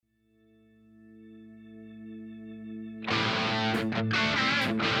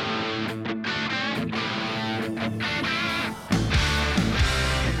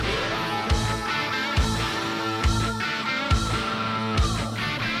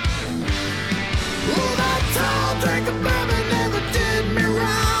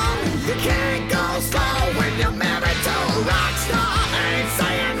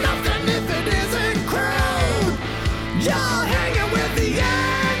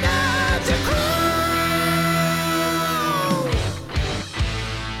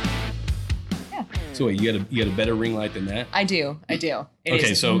So wait, you got a better ring light than that? I do. It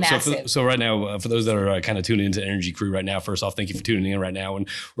okay, is so massive. so right now, for those that are kind of tuning into Energy Crew right now, first off, thank you for tuning in right now, and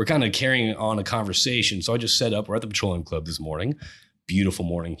we're kind of carrying on a conversation. So I just set up. We're at the Petroleum Club this morning. Beautiful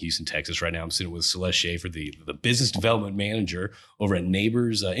morning, Houston, Texas. Right now, I'm sitting with Celeste Shaffer, the business development manager over at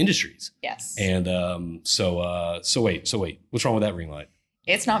Nabors Industries. Yes. And so wait, what's wrong with that ring light?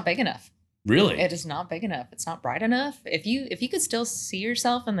 It's not big enough. Really? It is not big enough. It's not bright enough. If you could still see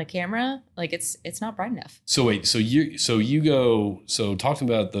yourself in the camera, like it's not bright enough. So wait, so talk to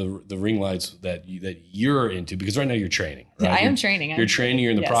me about the ring lights that you're into, because right now you're training, right? I am training. You're training.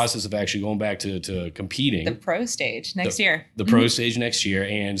 You're in the process of actually going back to competing. The pro stage next year. The pro stage next year.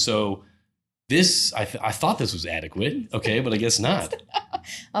 And so this, I thought this was adequate. Okay. But I guess not.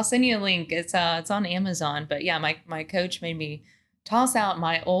 I'll send you a link. It's on Amazon, but yeah, my coach made me toss out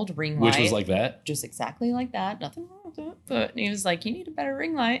my old ring light. Which was like that? Just exactly like that. Nothing wrong with it. But he was like, you need a better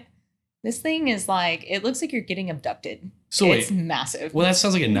ring light. This thing is like, it looks like you're getting abducted. So it's massive. Well, that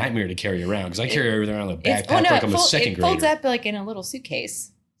sounds like a nightmare to carry around, because I carry everything around in the backpack like I'm a second grader. It folds up like in a little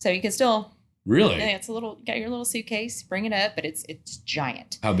suitcase. So you can still... Really? Yeah, it's a little, you got your little suitcase, bring it up, but it's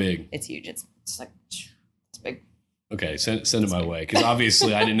giant. How big? It's huge. It's like, it's big. Okay, send it my way, because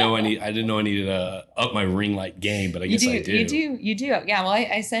obviously I didn't know I needed to up my ring light game, but I guess I do. You do. Yeah. Well,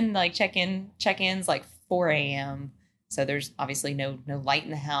 I send like check-ins like 4 a.m. So there's obviously no light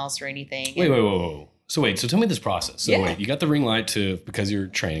in the house or anything. Wait. So tell me this process. So wait, you got the ring light because you're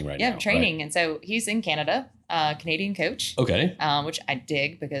training right now. Yeah, training, right? And so he's in Canada, Canadian coach. Okay. Which I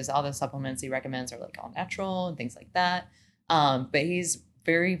dig, because all the supplements he recommends are like all natural and things like that. But he's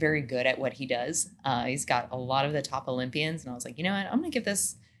very, very good at what he does. He's got a lot of the top Olympians, and I was like, you know what, I'm going to give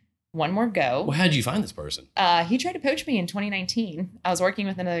this one more go. Well, how did you find this person? He tried to poach me in 2019. I was working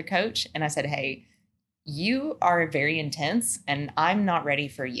with another coach, and I said, hey, you are very intense, and I'm not ready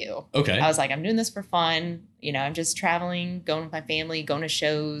for you. Okay. I was like, I'm doing this for fun. You know, I'm just traveling, going with my family, going to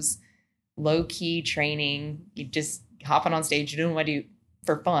shows, low key training, you just hopping on stage, doing what I do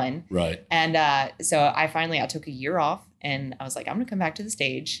for fun. Right. And so I took a year off, and I was like, I'm going to come back to the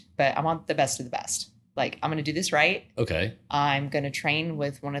stage, but I want the best of the best. Like, I'm going to do this right. Okay. I'm going to train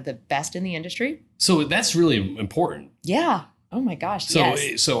with one of the best in the industry. So that's really important. Yeah. Oh my gosh. So,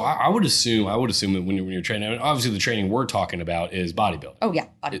 yes. So I would assume that when you're training, I mean, obviously the training we're talking about is bodybuilding. Oh yeah.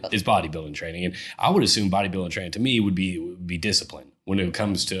 Bodybuilding. It's bodybuilding training. And I would assume bodybuilding training to me would be discipline when it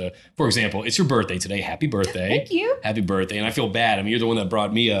comes to, for example, it's your birthday today. Happy birthday. Thank you. Happy birthday. And I feel bad. I mean, you're the one that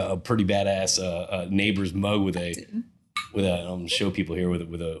brought me a pretty badass Nabors mug with a show people here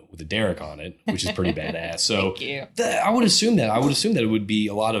with a Derek on it, which is pretty badass. So thank you. I would assume that it would be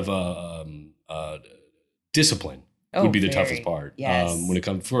a lot of discipline. Would be the toughest part. Yes. When it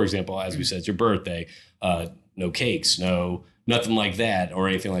comes, for example, as we said, it's your birthday, no cakes, nothing like that or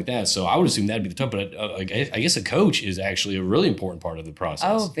anything like that. So I would assume that'd be the tough. But I guess a coach is actually a really important part of the process.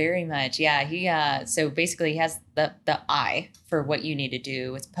 Oh, very much. Yeah. He so basically he has the eye for what you need to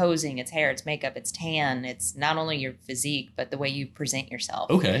do. It's posing, it's hair, it's makeup, it's tan. It's not only your physique, but the way you present yourself.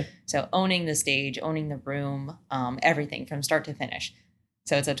 Okay. So owning the stage, owning the room, everything from start to finish.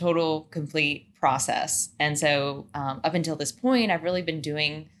 So it's a total, complete process. And so up until this point, I've really been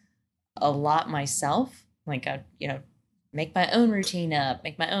doing a lot myself. Like, make my own routine up,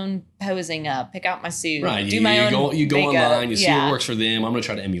 make my own posing up, pick out my suit, right. do my own You go makeup. online, you see what works for them. I'm going to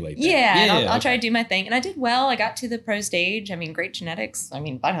try to emulate that. Yeah, I'll try to do my thing. And I did well. I got to the pro stage. I mean, great genetics. I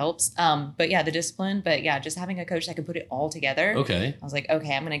mean, that helps. But yeah, the discipline. But yeah, just having a coach that could put it all together. Okay. I was like,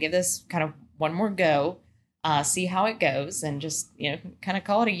 okay, I'm going to give this kind of one more go. See how it goes, and just, kind of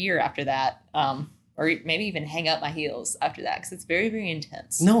call it a year after that. Or maybe even hang up my heels after that, because it's very, very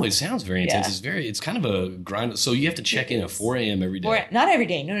intense. No, it sounds very intense. Yeah. It's kind of a grind. So you have to check in at 4 a.m. every day. Not every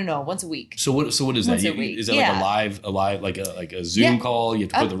day. No. Once a week. So what is that? Once a week. Is that like a live, like a Zoom call? You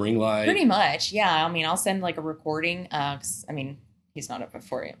have to put the ring light? Pretty much. Yeah. I mean, I'll send like a recording. 'Cause, I mean, he's not up at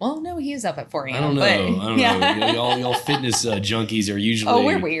 4 a.m. Well, no, he is up at 4 a.m. I don't know. Y'all fitness junkies are usually. Oh,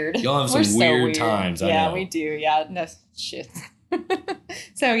 we're weird. Y'all have some weird times. Yeah, we do. Yeah, no shit.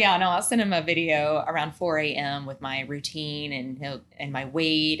 So yeah, no, I'll send him a video around 4 a.m. with my routine and my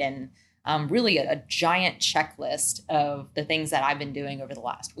weight and really a giant checklist of the things that I've been doing over the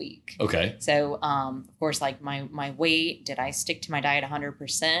last week. Okay. So of course, like my weight, did I stick to my diet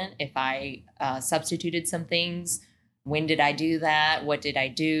 100%? If I substituted some things, when did I do that? What did I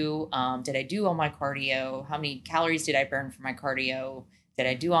do? Did I do all my cardio? How many calories did I burn for my cardio? Did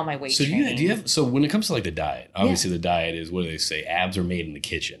I do all my weight training? Do you have, so when it comes to like the diet, obviously the diet is, what do they say? Abs are made in the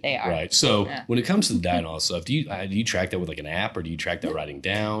kitchen. They are. Right. So when it comes to the diet and all that stuff, do you track that with like an app, or do you track that writing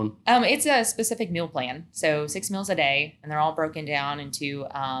down? It's a specific meal plan. So 6 meals a day, and they're all broken down into,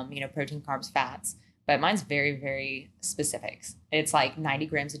 protein, carbs, fats. but mine's very, very specific. It's like 90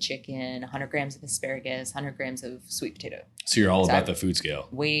 grams of chicken, 100 grams of asparagus, 100 grams of sweet potato. So you're all about the food scale.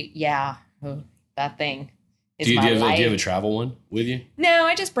 Oh, that thing is do you my have, life. Do you have a travel one with you? No,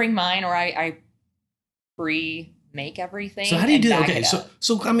 I just bring mine, or I pre-make everything. So how do you do that? Okay, so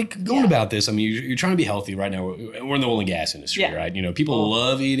I mean, going about this, I mean, you're trying to be healthy right now. We're in the oil and gas industry, right? You know, people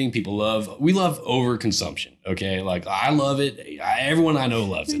love eating. We love overconsumption. Okay, like I love it. Everyone I know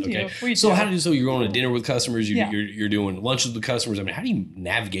loves it. Okay, so so you're going to dinner with customers. You're doing lunches with customers. I mean, how do you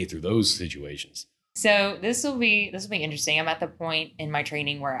navigate through those situations? So this will be interesting. I'm at the point in my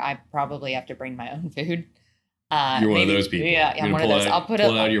training where I probably have to bring my own food. You're one of those people. Yeah, I'm one of those. I'll pull it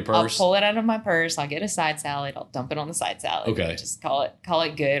out of your purse. I'll pull it out of my purse. I'll get a side salad. I'll dump it on the side salad. Okay. Just call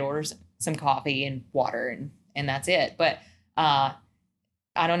it good. Order some coffee and water, and that's it. But I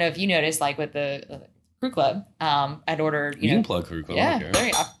don't know if you noticed, like with the crew club, I'd ordered. You can plug crew club. Yeah,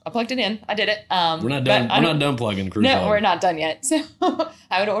 I plugged it in. I did it. We're not done. We're not done plugging crew club. No, we're not done yet. So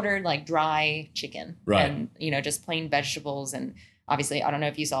I would order like dry chicken, right? And just plain vegetables. And obviously, I don't know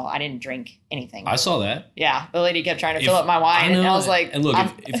if you saw, I didn't drink anything. I saw that. Yeah, the lady kept trying to fill up my wine, and I was like, and look,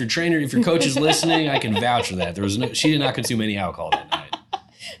 if your coach is listening, I can vouch for that. She did not consume any alcohol that night.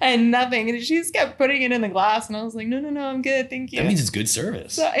 And nothing. And she just kept putting it in the glass. And I was like, no, I'm good. Thank you. That means it's good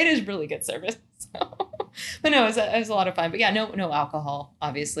service. So it is really good service. But no, it was a lot of fun. But yeah, no alcohol,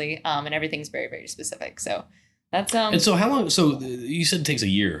 obviously. And everything's very, very specific. So that's And so how long? So you said it takes a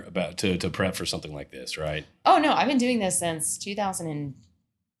year to prep for something like this, right? Oh no, I've been doing this since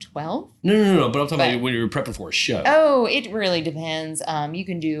 2012. No. But I'm talking about when you were prepping for a show. Oh, it really depends. You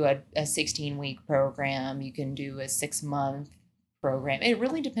can do a 16-week program. You can do a 6-month program. It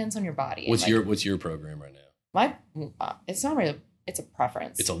really depends on your body. What's your program right now? It's not really. It's a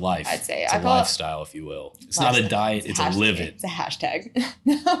preference. It's a life. I'd say it's a lifestyle, if you will. It's not a diet. It's a live it. It's a hashtag.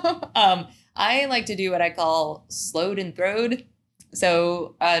 I like to do what I call slowed and throwed.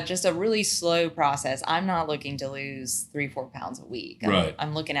 So just a really slow process. I'm not looking to lose 3-4 pounds a week.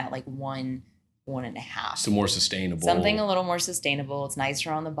 I'm looking at like 1.5. So more sustainable. Something a little more sustainable. It's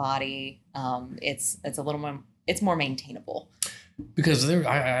nicer on the body. It's a little more. It's more maintainable. Because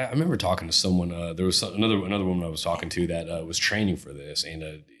I remember talking to someone. There was another woman I was talking to that was training for this,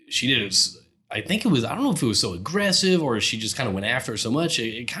 and she did it. I think it was. I don't know if it was so aggressive or she just kind of went after it so much.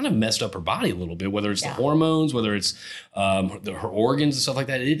 It kind of messed up her body a little bit. Whether it's the hormones, whether it's her organs and stuff like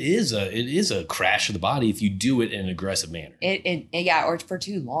that. It is a crash of the body if you do it in an aggressive manner. Or for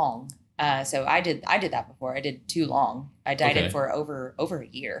too long. So I did that before. I did too long. I dieted for over a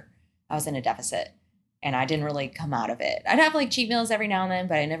year. I was in a deficit. And I didn't really come out of it. I'd have like cheat meals every now and then,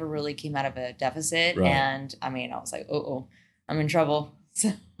 but I never really came out of a deficit. Right. And I mean, I was like, I'm in trouble. So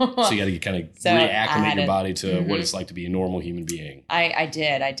you got to kind of reacclimate your body to what it's like to be a normal human being. I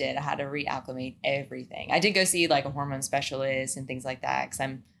did. I had to reacclimate everything. I did go see like a hormone specialist and things like that because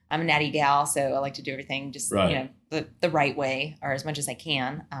I'm a natty gal, so I like to do everything just the right way or as much as I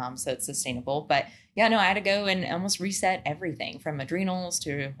can, so it's sustainable. But yeah, no, I had to go and almost reset everything from adrenals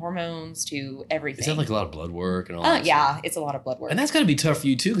to hormones to everything. Is that like a lot of blood work and all that? Yeah, stuff? It's a lot of blood work. And that's got to be tough for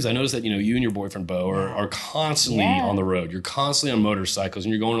you too, because I noticed that, you and your boyfriend, Bo, are constantly on the road. You're constantly on motorcycles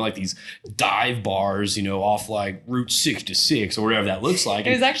and you're going to like these dive bars, off like Route 66 or whatever that looks like.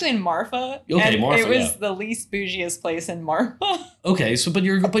 It was actually in Marfa. Okay, Marfa, it was the least bougiest place in Marfa. Okay, so but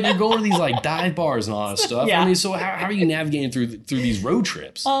you're going to these like dive bars and all that stuff. Yeah. I mean, so how are you navigating through these road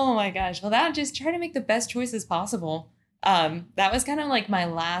trips? Oh my gosh. Well, that just try to make the best choices possible. That was kind of like my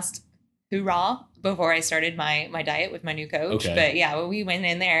last hoorah before I started my diet with my new coach. Okay. But yeah, we went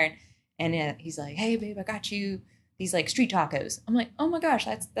in there and he's like, "Hey babe, I got you these like street tacos." I'm like, "Oh my gosh,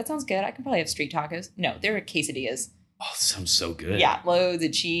 that sounds good. I can probably have street tacos." No, they were quesadillas. Oh, that sounds so good. Yeah, loads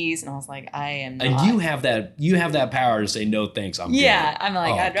of cheese, and I was like, I am not. And you have that power to say no thanks. I'm good. I'm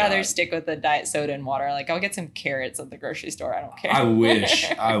like, I'd rather stick with the diet soda and water. Like, I'll get some carrots at the grocery store. I don't care.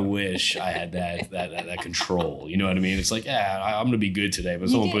 I wish I had that control. You know what I mean? It's like, I'm gonna be good today, but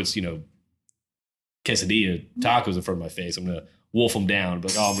someone puts quesadilla tacos in front of my face, I'm gonna wolf them down.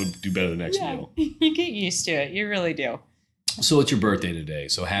 But I'm gonna do better the next meal. You get used to it. You really do. So it's your birthday today.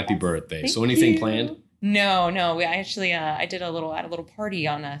 So happy birthday. So anything planned? No. We actually, I had a little party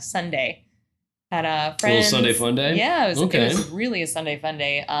on a Sunday. Had a friend. A little Sunday fun day? Yeah, it was really a Sunday fun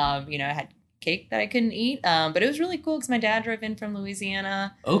day. I had cake that I couldn't eat, but it was really cool because my dad drove in from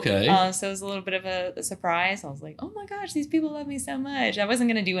Louisiana. Okay. So it was a little bit of a surprise. I was like, oh my gosh, these people love me so much. I wasn't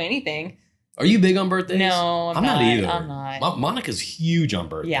going to do anything. Are you big on birthdays? No, I'm not either. I'm not. Monica's huge on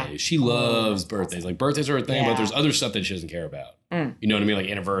birthdays. Yeah. She loves birthdays. Like birthdays are her thing, but there's other stuff that she doesn't care about. You know what I mean? Like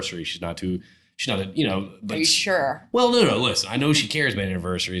anniversary, she's she's not a, you know, but Are you sure? well, no, listen, I know she cares about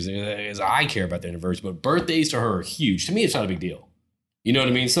anniversaries as I care about the anniversary, but birthdays to her are huge. To me, it's not a big deal. You know what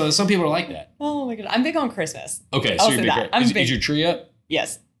I mean? So some people are like that. Oh my God. I'm big on Christmas. Okay. So you're big. Is your tree up?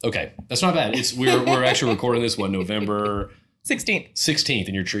 Yes. Okay. That's not bad. We're actually recording this one November 16th,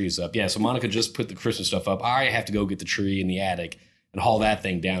 and your tree is up. Yeah. So Monica just put the Christmas stuff up. I have to go get the tree in the attic and haul that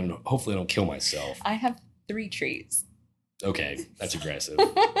thing down. And hopefully I don't kill myself. I have 3 trees. Okay, that's aggressive.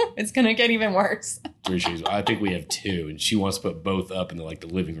 It's gonna get even worse. 3 trees. I think we have 2, and she wants to put both up in the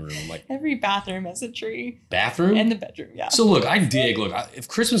living room. I'm like, every bathroom has a tree. Bathroom? And the bedroom, yeah. So look, if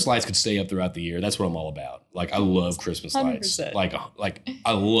Christmas lights could stay up throughout the year, that's what I'm all about. Like I love Christmas lights. 100%. Like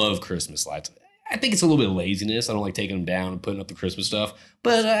I love Christmas lights. I think it's a little bit of laziness. I don't like taking them down and putting up the Christmas stuff,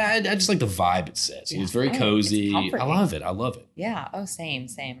 but I just like the vibe it sets. It's very cozy. I love it. Yeah. Oh, same.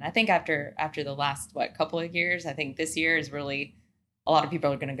 And I think after the last couple of years, I think this year is really a lot of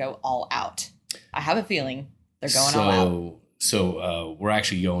people are going to go all out. I have a feeling they're going all out. So we're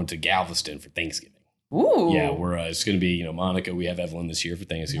actually going to Galveston for Thanksgiving. Ooh. Yeah, it's going to be, Monica, we have Evelyn this year for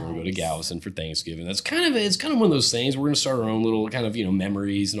Thanksgiving. Nice. We'll go to Galveston for Thanksgiving. It's kind of one of those things. We're going to start our own little kind of,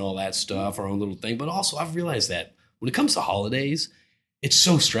 memories and all that stuff, our own little thing. But also I've realized that when it comes to holidays, it's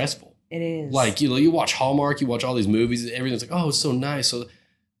so stressful. It is. Like, you watch Hallmark, you watch all these movies, everything's like, oh, it's so nice. So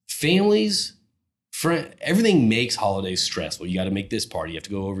families, everything makes holidays stressful. You got to make this party. You have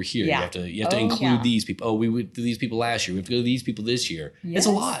to go over here. Yeah. You have to include these people. Oh, we went to these people last year. We have to go to these people this year. Yes. It's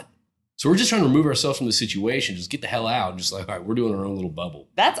a lot. So we're just trying to remove ourselves from the situation, just get the hell out, and just like, all right, we're doing our own little bubble.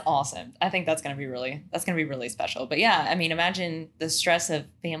 That's awesome. I think that's gonna be really special. But yeah, I mean, imagine the stress of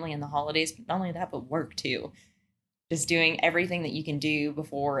family and the holidays, but not only that, but work too. Just doing everything that you can do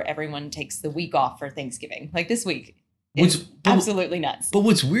before everyone takes the week off for Thanksgiving. Like this week. It's absolutely nuts. But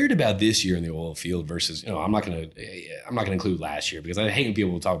what's weird about this year in the oil field versus, I'm not gonna include last year because I hate when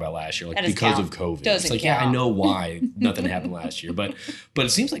people talk about last year because of COVID. It's like, yeah, I know why nothing happened last year, but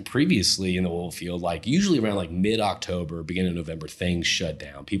it seems like previously in the oil field, like usually around mid-October, beginning of November, things shut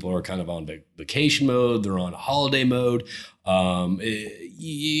down. People are kind of on vacation mode. They're on holiday mode.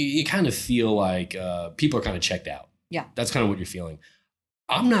 You kind of feel like people are kind of checked out. Yeah, that's kind of what you're feeling.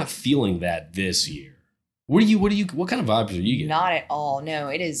 I'm not feeling that this year. What kind of vibes are you getting? Not at all. No,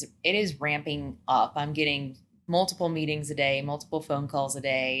 it is ramping up. I'm getting multiple meetings a day, multiple phone calls a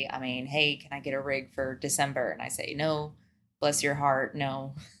day. I mean, hey, can I get a rig for December? And I say, no, bless your heart.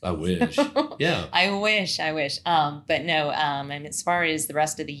 No. I wish. Yeah. I wish. But no, and as far as the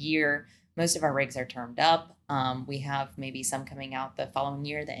rest of the year, most of our rigs are termed up. We have maybe some coming out the following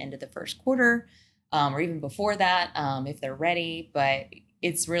year, the end of the first quarter, or even before that, if they're ready. But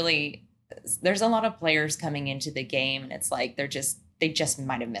it's really, there's a lot of players coming into the game, and it's like they just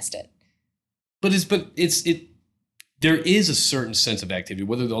might have missed it. But there is a certain sense of activity,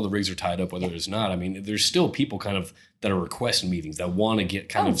 whether all the rigs are tied up, whether there's not. I mean, there's still people kind of that are requesting meetings that want to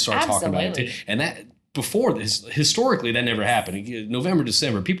get start talking about it. And that before this, historically, that never happened. November,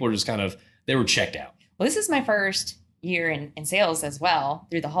 December, people are just they were checked out. Well, this is my first year in sales as well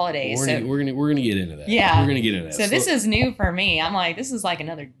through the holidays. We're gonna get into that. Yeah, we're gonna get into that. So this is new for me. I'm like, this is like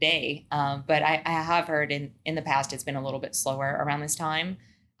another day. But I have heard in the past it's been a little bit slower around this time.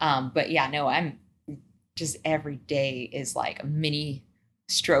 But yeah, no, I'm just every day is like a mini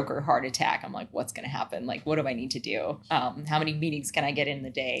stroke or heart attack. I'm like, what's gonna happen? Like, what do I need to do? How many meetings can I get in the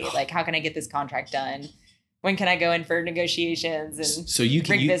day? Like, how can I get this contract done? When can I go in for negotiations and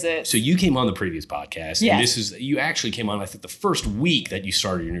rig visits? So you came on the previous podcast. Yes. And you actually came on, I think, the first week that you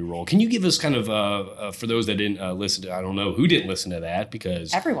started your new role. Can you give us kind of, for those that didn't listen to, I don't know who didn't listen to that,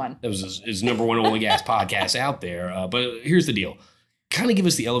 because everyone. That was his number one oil and gas podcast out there. But here's the deal. Kind of give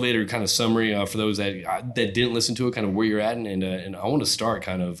us the elevator kind of summary for those that didn't listen to it, kind of where you're at. And I want to start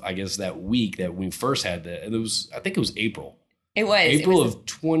kind of, I guess, that week that we first had that. And I think it was April. It was April of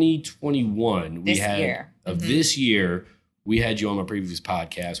 2021. This year, we had you on my previous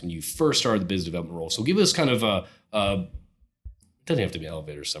podcast when you first started the business development role. So give us kind of it doesn't have to be an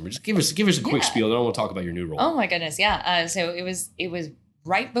elevator summary. Just give us a quick spiel. I don't want to talk about your new role. Oh my goodness, yeah. So it was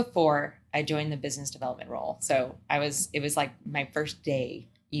right before I joined the business development role. So it was like my first day,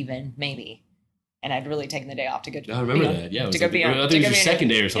 even maybe. And I'd really taken the day off to go. I remember that. Yeah, I think it was your second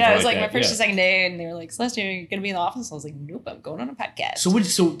day or something. Yeah, it was like my first or second day, and they were like, "Celeste, are you going to be in the office?" I was like, "Nope, I'm going on a podcast." So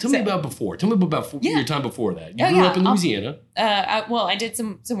tell me about before. Tell me about your time before that. You grew up in Louisiana. I did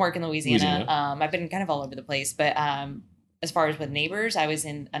some work in Louisiana. I've been kind of all over the place, but as far as with Nabors, I was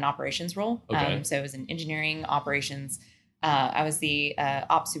in an operations role. Okay. So it was in engineering operations. I was the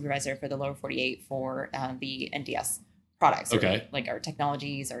ops supervisor for the lower 48 for the NDS products. Okay. Like our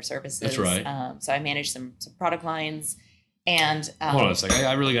technologies, our services. That's right. So I managed some product lines, And Hold on a second.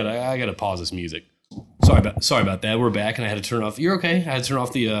 I gotta pause this music. Sorry about that. We're back, and I had to turn off. You're okay. I had to turn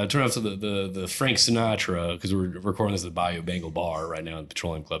off the Frank Sinatra because we're recording this at the Bayou Bengal Bar right now at the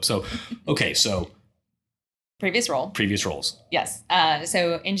Petroleum Club. So, okay, so previous roles. Yes.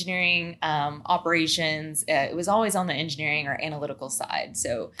 So engineering, operations. It was always on the engineering or analytical side.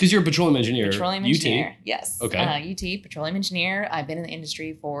 So because you're a petroleum engineer, UT. Yes. Okay. UT petroleum engineer. I've been in the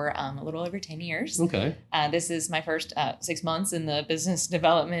industry for a little over 10 years. Okay. This is my first 6 months in the business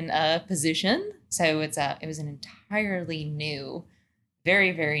development position. So it was an entirely new,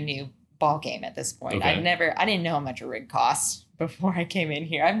 very, very new ball game at this point. Okay. I didn't know how much a rig cost before I came in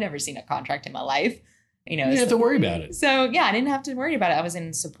here. I've never seen a contract in my life. You didn't have to worry about it. So yeah, I didn't have to worry about it. I was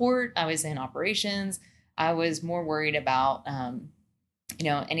in support. I was in operations. I was more worried about,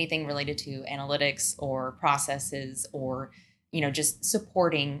 anything related to analytics or processes or, just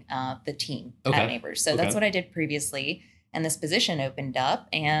supporting the team at Nabors. So that's what I did previously. And this position opened up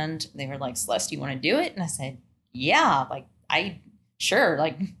and they were like, Celeste, do you want to do it? And I said, yeah, sure.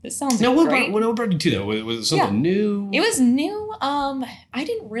 Like, this sounds great. What brought you to that? Was it something new? It was new. I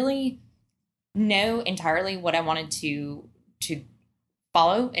didn't really know entirely what I wanted to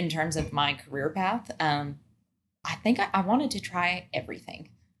follow in terms of my career path. I think I wanted to try everything.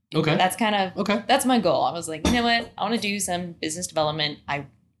 Okay. That's that's my goal. I was like, you know what? I want to do some business development. I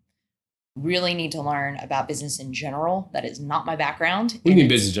really need to learn about business in general. That is not my background. What do you mean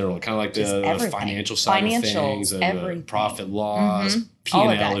business in general? Kind of like the financial side of things, the profit loss,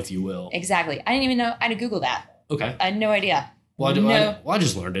 P&L, if you will. Exactly. I didn't even know. I had to Google that. Okay. I had no idea. Well, I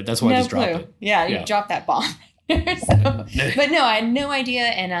just learned it. That's why I just dropped it. Yeah, you dropped that bomb. But no, I had no idea.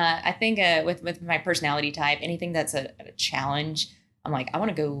 And I think with my personality type, anything that's a challenge, I'm like, I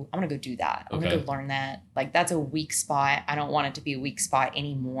want to go do that. I want to go learn that. Like, that's a weak spot. I don't want it to be a weak spot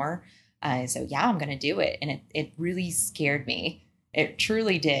anymore. So yeah, I'm going to do it. And it really scared me. It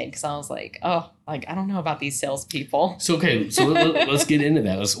truly did. Because I was like, I don't know about these salespeople. So, let's get into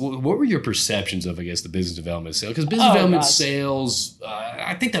that. What were your perceptions of, I guess, the business development sales? Because business development sales,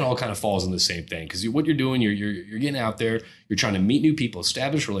 I think that all kind of falls in the same thing. Because what you're doing, you're getting out there, you're trying to meet new people,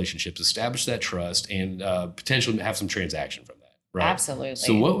 establish relationships, establish that trust, and potentially have some transaction from that. Right? Absolutely.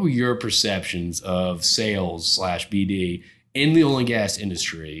 So what were your perceptions of sales / BD in the oil and gas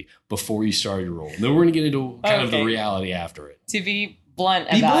industry before you started your role? And then we're going to get into kind of the reality after it. To be blunt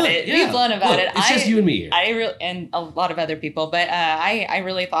about it. It's just you and me here. And a lot of other people, but I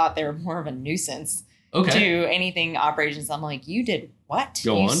really thought they were more of a nuisance to anything operations. I'm like, you did what?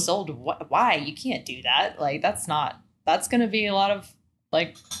 You sold what? Why? You can't do that. Like, that's going to be a lot of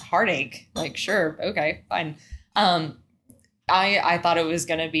like heartache. Like, sure. Okay, fine. I thought it was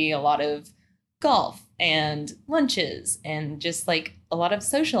going to be a lot of golf and lunches and just like a lot of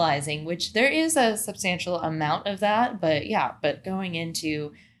socializing, which there is a substantial amount of that. But going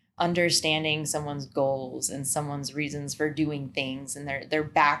into understanding someone's goals and someone's reasons for doing things and their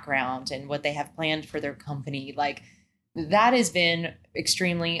background and what they have planned for their company, like, that has been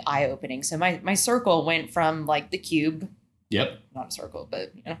extremely eye-opening. So my circle went from like the cube. Yep. Not a circle,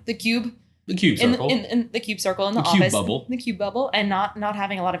 but the cube. The cube circle. In the cube circle in the cube office. Bubble. The cube bubble. And not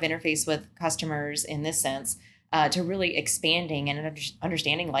having a lot of interface with customers in this sense, to really expanding and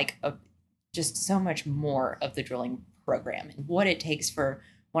understanding like just so much more of the drilling program and what it takes for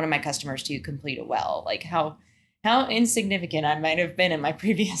one of my customers to complete a well. Like how insignificant I might have been in my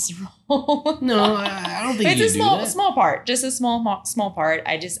previous role. No, I don't think it's a small part, just a small part.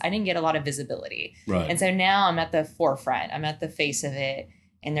 I didn't get a lot of visibility. Right. And so now I'm at the forefront. I'm at the face of it.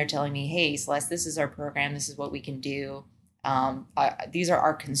 And they're telling me, hey, Celeste, this is our program. This is what we can do. These are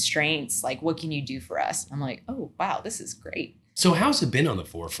our constraints. Like, what can you do for us? I'm like, oh, wow, this is great. So how's it been on the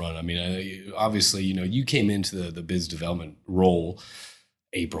forefront? I mean, obviously, you came into the biz development role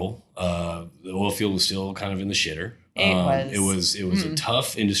April. The oil field was still kind of in the shitter. It was a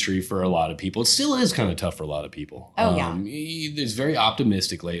tough industry for a lot of people. It still is kind of tough for a lot of people. Oh, yeah. It's very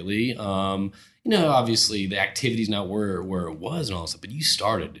optimistic lately. Obviously the activity's not where it was and all that stuff, but you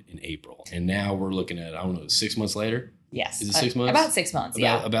started in April and now we're looking at, 6 months later. Yes. Is it 6 months? About 6 months.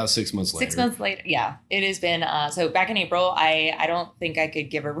 About 6 months later. 6 months later. Yeah. It has been, so back in April, I don't think I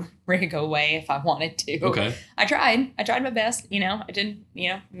could give a rig away if I wanted to. Okay. I tried my best. I did,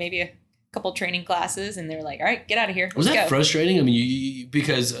 maybe a couple training classes and they're like, all right, get out of here. Was that frustrating? I mean,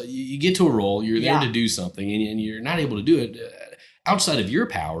 because you get to a role, you're there to do something and you're not able to do it. Outside of your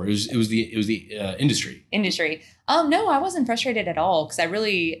power, it was the industry. No, I wasn't frustrated at all because I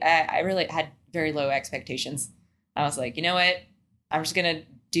really had very low expectations. I was like, you know what? I'm just gonna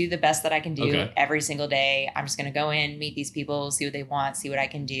do the best that I can do Okay. every single day. I'm just going to go in, meet these people, see what they want, see what I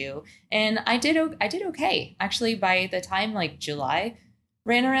can do. And I did okay. Actually, by the time like July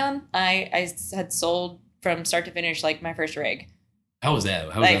ran around, I had sold from start to finish like my first rig. How was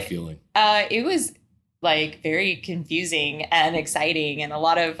that? How was that feeling? It was like very confusing and exciting, and a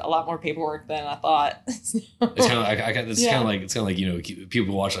lot more paperwork than I thought. It's kind of I got this kind of like it's kind of like, you know,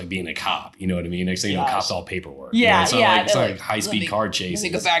 people watch like being a cop. You know what I mean? Next thing you know, cops all paperwork. Yeah, you know, it's not like high speed car chases.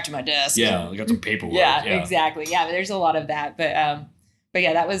 Let me go back to my desk. Yeah, I got some paperwork. Yeah, exactly. Yeah, there's a lot of that, but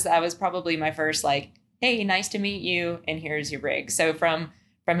yeah, that was probably my first like, hey, nice to meet you, and here's your rig. So from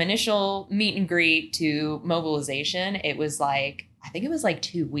initial meet and greet to mobilization, it was like I think it was like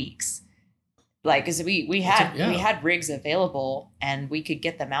 2 weeks. Like, because we had rigs available and we could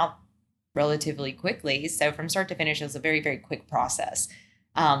get them out relatively quickly. So from start to finish, it was a very, very quick process.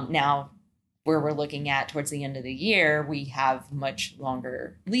 Now, where we're looking at towards the end of the year, we have much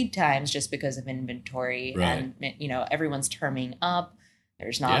longer lead times just because of inventory. Right. And, you know, everyone's terming up.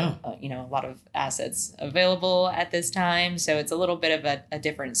 There's not, you know, a lot of assets available at this time. So it's a little bit of a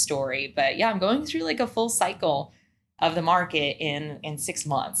different story. But yeah, I'm going through like a full cycle of the market in 6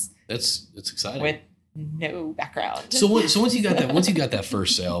 months. That's exciting. With no background. So once you got that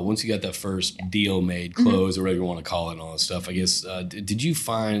first sale, once you got that first deal made, closed, or whatever you want to call it, and all that stuff, I guess, did you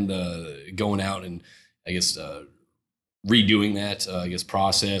find going out and I guess redoing that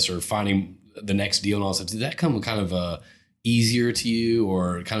process or finding the next deal and all that stuff, did that come kind of easier to you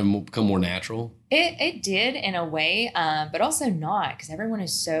or kind of become more natural? It did in a way, but also not, because everyone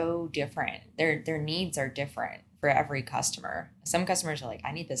is so different. Their needs are different for every customer. Some customers are like,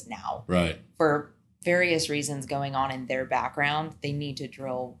 I need this now. Right. For various reasons going on in their background, they need to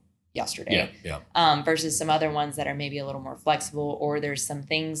drill yesterday. Yeah. Versus some other ones that are maybe a little more flexible, or there's some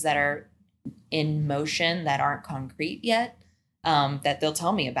things that are in motion that aren't concrete yet, that they'll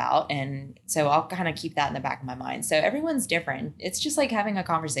tell me about. And so I'll kind of keep that in the back of my mind. So everyone's different. It's just like having a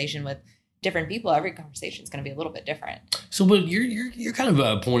conversation with different people. Every conversation is going to be a little bit different. So, but you're kind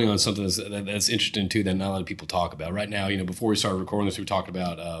of pointing on something that's interesting too that not a lot of people talk about right now. You know, before we started recording this, we talked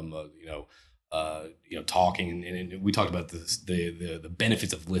about talking, and we talked about the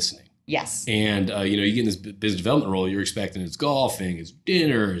benefits of listening. Yes. And you know, you get in this business development role, you're expecting it's golfing, it's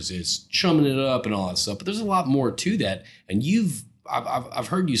dinners, it's chumming it up, and all that stuff. But there's a lot more to that, and I've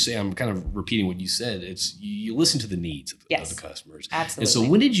heard you say, I'm kind of repeating what you said, it's you listen to the needs of the customers. Absolutely. And so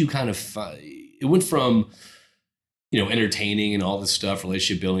when did you kind of it went from, you know, entertaining and all this stuff,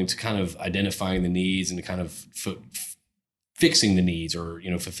 relationship building, to kind of identifying the needs and to kind of fixing the needs, or,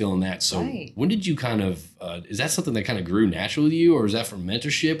 you know, fulfilling that. So when did you kind of, is that something that kind of grew naturally to you, or is that from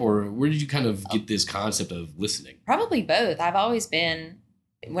mentorship, or where did you kind of get this concept of listening? Probably both. I've always been,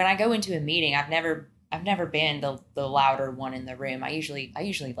 when I go into a meeting, I've never been the louder one in the room. I usually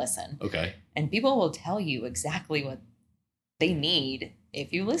listen. Okay. And people will tell you exactly what they need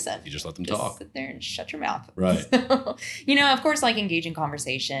if you listen. You just let them talk. Sit there and shut your mouth. Right. So, you know, of course, like engage in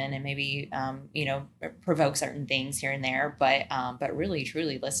conversation and maybe, you know, provoke certain things here and there. But really,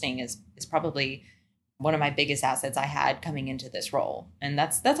 truly listening is probably one of my biggest assets I had coming into this role. And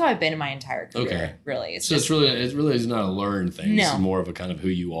that's how I've been in my entire career. Okay. Really. It's really is not a learned thing. No. It's more of a kind of who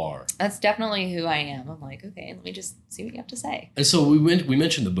you are. That's definitely who I am. I'm like, okay, let me just see what you have to say. And so we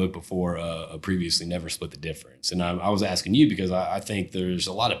mentioned the book before, previously, Never Split the Difference. And I was asking you because I think there's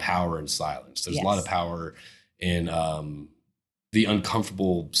a lot of power in silence. There's a lot of power in the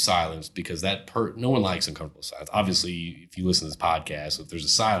uncomfortable silence, because no one likes uncomfortable silence. Obviously, if you listen to this podcast, if there's a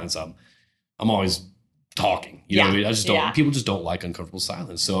silence, I'm always talking, you know what I mean? I just don't, people just don't like uncomfortable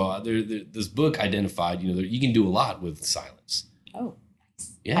silence. So this book identified, you know, that you can do a lot with silence. Oh,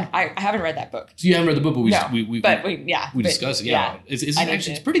 nice. Yeah. I haven't read that book. So you haven't read the book, but we discuss it. Yeah. It's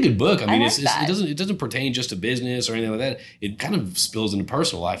actually a pretty good book. I mean, it doesn't pertain just to business or anything like that. It kind of spills into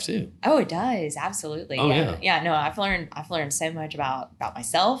personal life too. Oh, it does. Absolutely. Oh, yeah. Yeah. No, I've learned so much about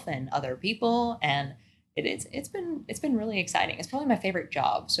myself and other people, and it's been really exciting. It's probably my favorite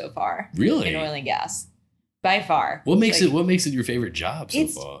job so far. Really? In oil and gas. By far. What makes it your favorite job so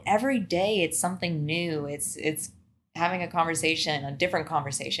far? Every day it's something new. It's having a different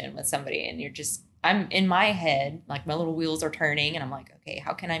conversation with somebody, and I'm in my head, like my little wheels are turning, and I'm like, okay,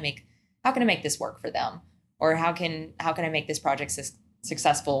 how can I make this work for them? Or how can I make this project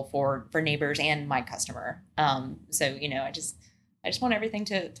successful for Nabors and my customer? So, you know, I just want everything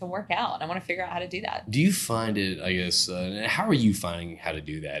to work out. I want to figure out how to do that. Do you find it, I guess, how are you finding how to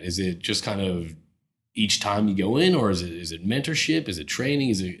do that? Is it just kind of each time you go in, or is it mentorship? Is it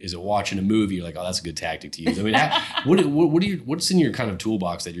training? Is it watching a movie? You're like, oh, that's a good tactic to use. I mean, what's in your kind of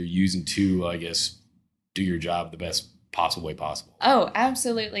toolbox that you're using to, I guess, do your job the best possible way possible? Oh,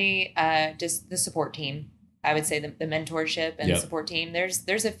 absolutely. Just the support team. I would say the mentorship and support team.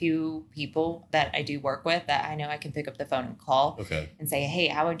 There's a few people that I do work with that I know I can pick up the phone and call and say, hey,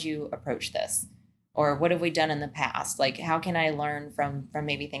 how would you approach this? Or what have we done in the past? Like, how can I learn from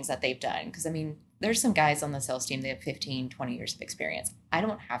maybe things that they've done? Because, I mean, there's some guys on the sales team, they have 15, 20 years of experience. I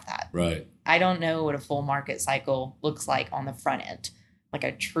don't have that. Right. I don't know what a full market cycle looks like on the front end. Like,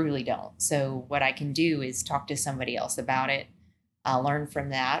 I truly don't. So what I can do is talk to somebody else about it. I'll learn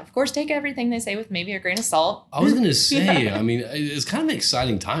from that. Of course, take everything they say with maybe a grain of salt. I was going to say, I mean, it's kind of an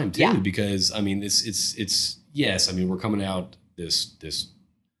exciting time too, because I mean, it's yes. I mean, we're coming out this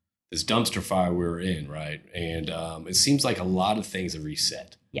dumpster fire we're in, right? And it seems like a lot of things have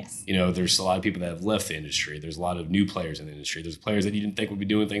reset. Yes. You know, there's a lot of people that have left the industry. There's a lot of new players in the industry. There's players that you didn't think would be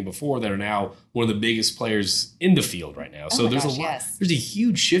doing things before that are now one of the biggest players in the field right now. So there's there's a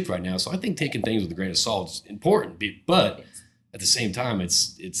huge shift right now. So I think taking things with a grain of salt is important, but at the same time,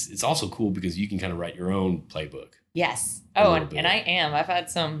 it's also cool because you can kind of write your own playbook. Yes. Oh, and I am.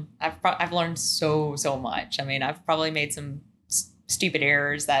 I've learned so much. I mean, I've probably made some stupid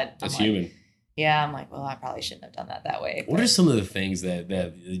errors that's human. Yeah, I'm like, well, I probably shouldn't have done that way. What are some of the things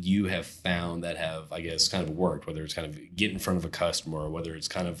that you have found that have, I guess, kind of worked? Whether it's kind of get in front of a customer, or whether it's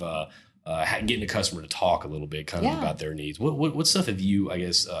kind of getting a customer to talk a little bit, kind of about their needs. What stuff have you, I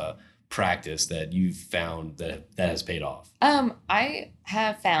guess, practiced that you've found that has paid off? I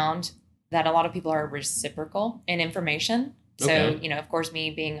have found that a lot of people are reciprocal in information. So, you know, of course,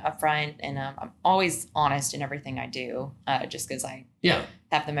 me being upfront and I'm always honest in everything I do, just because I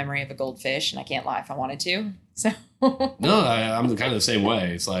have the memory of a goldfish and I can't lie if I wanted to. So no, I'm kind of the same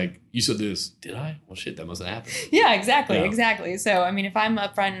way. It's like, you said this, did I? Well, shit, that must have happened. Yeah, exactly. So, I mean, if I'm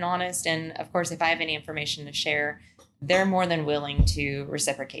upfront and honest, and of course, if I have any information to share, they're more than willing to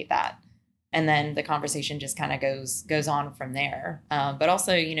reciprocate that. And then the conversation just kind of goes on from there. But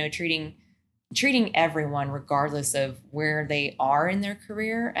also, you know, treating everyone, regardless of where they are in their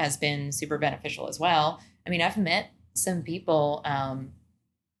career, has been super beneficial as well. I mean, I've met some people,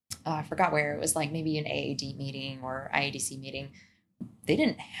 I forgot where, it was like maybe an AAD meeting or IADC meeting. They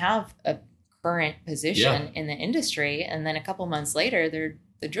didn't have a current position in the industry. And then a couple months later, they're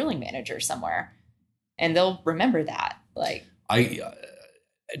the drilling manager somewhere. And they'll remember that. Like, I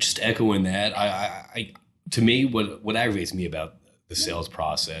just echoing that. I to me, what aggravates me about the sales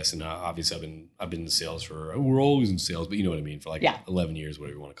process, and obviously I've been in sales we're always in sales, but you know what I mean, for like 11 years,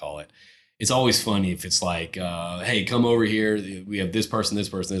 whatever you want to call it. It's always funny if it's like, hey, come over here. We have this person, this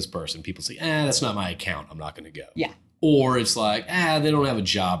person, this person. People say, that's not my account. I'm not going to go. Yeah. Or it's like, they don't have a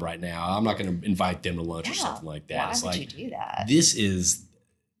job right now. I'm not going to invite them to lunch or something like that. Why would you do that? This is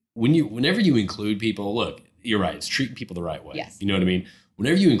whenever you include people, look, you're right. It's treating people the right way. Yes. You know what I mean?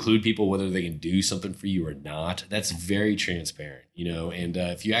 Whenever you include people, whether they can do something for you or not, that's very transparent, you know? And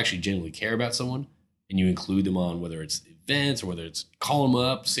if you actually genuinely care about someone and you include them on whether it's events or whether it's calling them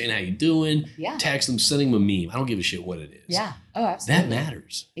up, saying how you doing, text them, sending them a meme. I don't give a shit what it is. Yeah. Oh, absolutely. That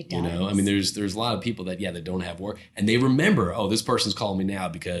matters. It does. You know, I mean, there's a lot of people that don't have work, and they remember, this person's calling me now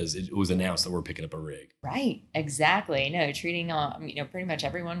because it was announced that we're picking up a rig. Right. Exactly. No, treating, you know, pretty much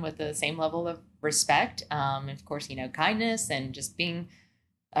everyone with the same level of respect. And of course, you know, kindness and just being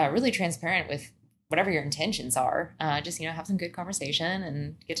really transparent with whatever your intentions are. Just, you know, have some good conversation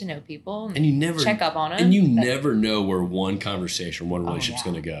and get to know people and you never check up on them. And you never know where one conversation, one relationship's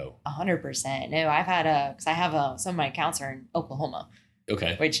going to go. 100%. No, I've had because I have some of my accounts are in Oklahoma.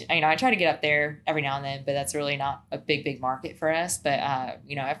 Okay. Which, you know, I try to get up there every now and then, but that's really not a big market for us. But,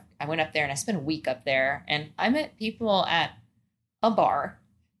 you know, I went up there and I spent a week up there and I met people at a bar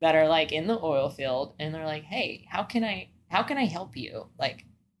that are like in the oil field and they're like, hey, how can I help you? Like,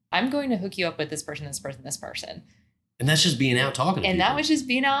 I'm going to hook you up with this person, this person, this person. And that's just being out talking to people. And that was just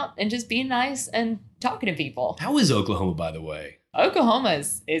being out and just being nice and talking to people. How is Oklahoma, by the way? Oklahoma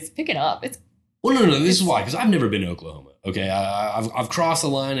is picking up. Well, no. This is why, because I've never been to Oklahoma. Okay, I've crossed the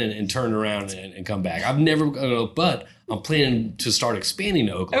line and turned around and come back. I've never, but I'm planning to start expanding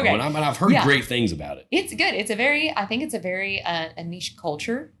to Oklahoma, and I've heard great things about it. It's good. I think it's a very a niche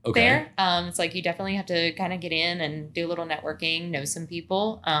culture there. It's like you definitely have to kind of get in and do a little networking, know some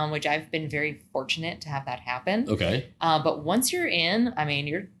people, which I've been very fortunate to have that happen. Okay. But once you're in, I mean,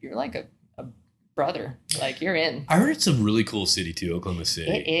 you're like a brother, like you're in. I heard it's a really cool city too, Oklahoma City.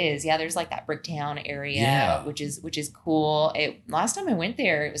 It is. Yeah, there's like that Bricktown area, which is cool. Last time I went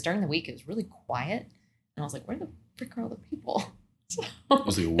there, it was during the week. It was really quiet, and I was like, where the frick are all the people? So,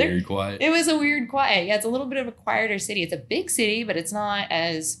 was it weird quiet? It was a weird quiet. Yeah, it's a little bit of a quieter city. It's a big city, but it's not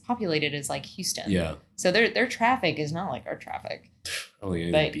as populated as like Houston. Yeah. So their traffic is not like our traffic. I don't think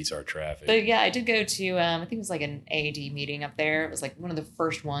anything beats our traffic. But yeah, I did go to, I think it was like an AAD meeting up there. It was like one of the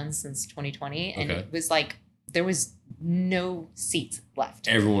first ones since 2020. And it was like, there was no seats left.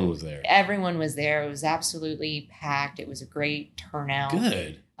 Everyone was there. Everyone was there. It was absolutely packed. It was a great turnout.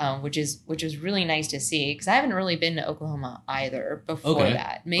 Good. Which is really nice to see, because I haven't really been to Oklahoma either before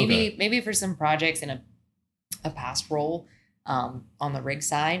that. Maybe for some projects in a past role on the rig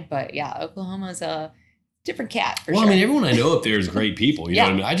side. But yeah, Oklahoma's a different cat for sure. I mean, everyone I know up there is great people. You know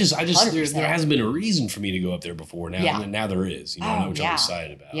what I mean? I just there 100%. hasn't been a reason for me to go up there before. Now there is. You know, which I'm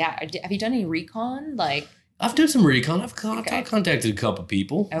excited about. Yeah. Have you done any recon? Like, I've done some recon. I've contacted a couple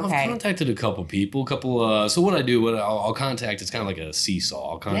people. So what I do, I'll contact, it's kind of like a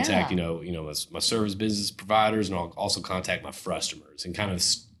seesaw. I'll contact, you know, my service business providers, and I'll also contact my customers and kind of,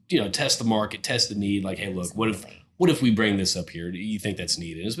 test the market, test the need. Like, hey, look, what if we bring this up here? Do you think that's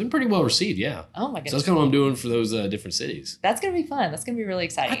needed? It's been pretty well received, yeah. Oh my goodness. So that's kind of what I'm doing for those different cities. That's going to be fun. That's going to be really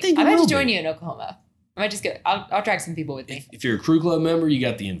exciting. I think I might just join you in Oklahoma. I might just go. I'll drag some people with me. If you're a crew club member, you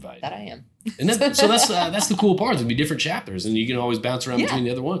got the invite. That I am. And that's the cool part. There'll be different chapters, and you can always bounce around between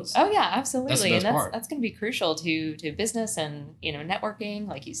the other ones. Oh yeah, absolutely. That's the best part. That's going to be crucial to business and networking,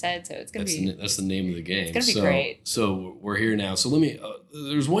 like you said. So it's going to be. That's the name of the game. It's going to be great. So we're here now. So let me.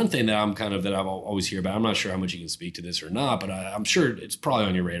 There's one thing that I've always hear about. I'm not sure how much you can speak to this or not, but I'm sure it's probably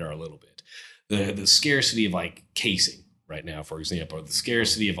on your radar a little bit. The scarcity of like casing right now, for example, or the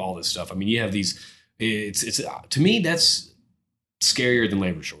scarcity of all this stuff. I mean, you have these. It's to me that's scarier than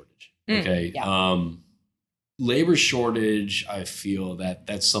labor shortage. Okay. Labor shortage, I feel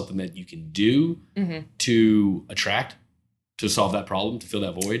that's something that you can do to solve that problem, to fill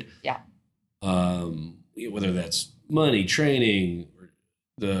that void. Yeah. Whether that's money, training, or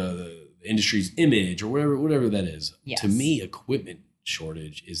the industry's image, or whatever that is. Yes. To me, equipment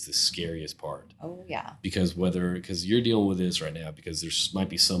shortage is the scariest part. Oh yeah. Because you're dealing with this right now, because there might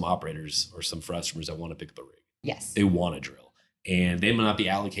be some operators or some customers that want to pick up a rig. Yes. They want to drill, and they may not be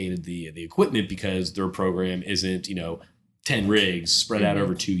allocated the equipment because their program isn't 10 rigs spread out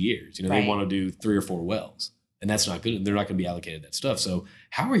over 2 years. They want to do 3 or 4 wells, and that's not good. They're not going to be allocated that stuff. So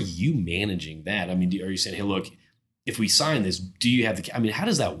how are you managing that? I mean, are you saying, hey, look, if we sign this, do you have how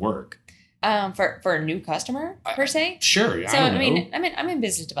does that work? For a new customer per se? Sure. So I'm in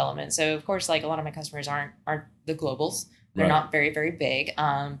business development. So of course, like a lot of my customers aren't the globals. They're not very, very big.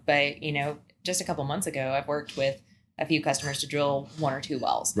 But just a couple months ago, I've worked with a few customers to drill 1 or 2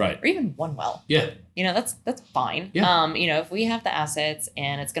 wells. Right. Or even 1 well. Yeah. That's fine. Yeah. If we have the assets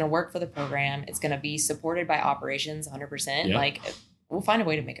and it's going to work for the program, it's going to be supported by operations 100%. Yeah. Like, we'll find a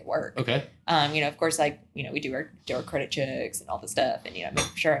way to make it work. Okay. Of course, we do our credit checks and all this stuff, and make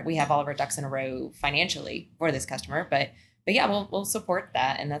sure we have all of our ducks in a row financially for this customer. But yeah, we'll support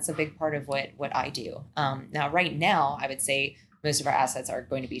that, and that's a big part of what I do. Now, right now, I would say most of our assets are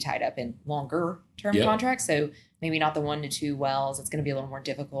going to be tied up in longer term contracts. So maybe not the 1 to 2 wells. It's going to be a little more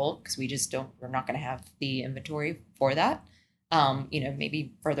difficult because we're not going to have the inventory for that.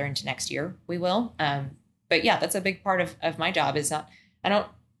 Maybe further into next year we will. But yeah, that's a big part of my job is not.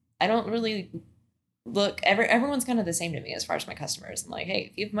 I don't really look. Everyone's kind of the same to me as far as my customers. I'm like, hey,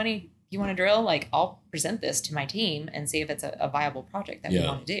 if you have money, you want to drill, like I'll present this to my team and see if it's a viable project that we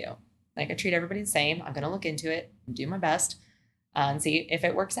want to do. Like I treat everybody the same. I'm going to look into it and do my best and see if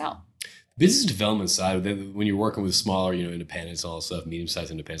it works out. Business development side, when you're working with smaller, independents, all that stuff,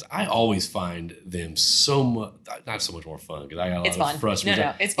 medium-sized independents, I always find them not so much more fun because I got a lot of frustration.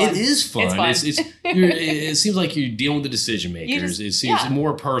 No, it's fun. It is fun. It's fun. It seems like you're dealing with the decision makers. It seems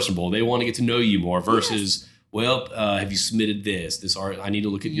more personable. They want to get to know you more versus, have you submitted this? I need to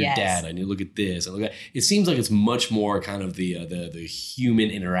look at your data. I need to look at this. It seems like it's much more kind of the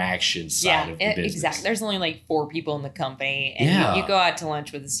human interaction side of the business. Exactly. There's only like 4 people in the company, and you go out to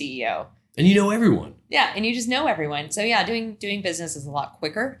lunch with the CEO. And you know everyone. Yeah, and you just know everyone. So yeah, doing business is a lot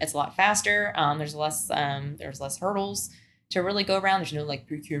quicker. It's a lot faster. There's less hurdles to really go around. There's no like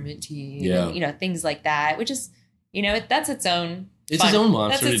procurement team, and, things like that. Which is, that's its own. It's its own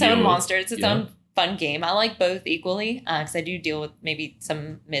monster. That's its own monster. It's its own fun game. I like both equally because I do deal with maybe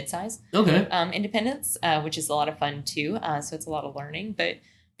some mid-size independents, which is a lot of fun too. So it's a lot of learning,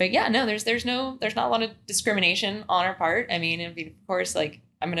 but yeah, no, there's not a lot of discrimination on our part. I mean, of course, like.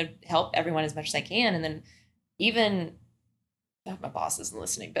 I'm going to help everyone as much as I can. And then even, my boss isn't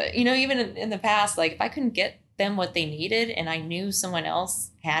listening, but, even in the past, like if I couldn't get them what they needed and I knew someone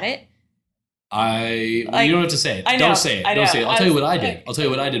else had it. You don't have to say it. Don't say it. Don't say it. I'll tell you what I did. I'll tell you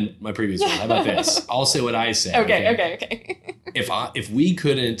what I did in my previous one. How about this? I'll say what I said. Okay. If we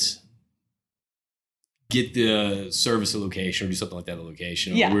couldn't get the service at location or do something like that at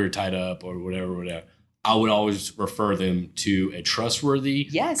location, or we were tied up or whatever, I would always refer them to a trustworthy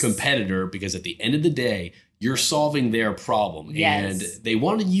competitor, because at the end of the day, you're solving their problem and they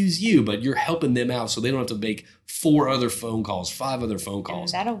want to use you, but you're helping them out so they don't have to make 4 other phone calls, 5 other phone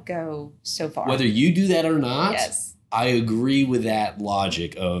calls. And that'll go so far. Whether you do that or not, I agree with that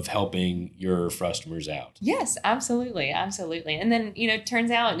logic of helping your customers out. Yes, absolutely. Absolutely. And then, it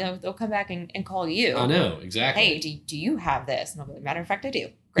turns out they'll come back and call you. I know, exactly. Hey, do you have this? And I'll be like, matter of fact, I do.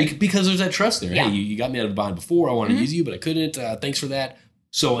 Great. Because there's that trust there. Yeah. Hey, you got me out of a bind before. I wanted to use you, but I couldn't. Thanks for that.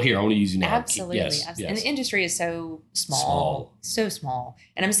 So here, I want to use you now. Absolutely. Yes. And the industry is so small, so small.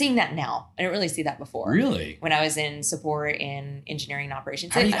 And I'm seeing that now. I didn't really see that before. Really? When I was in support in engineering and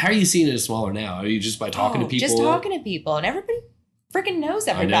operations. How are you seeing it as smaller now? Are you just by talking to people? Just talking to people. And everybody freaking knows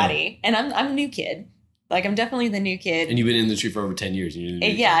everybody. And I'm a new kid. Like, I'm definitely the new kid. And you've been in the industry for over 10 years.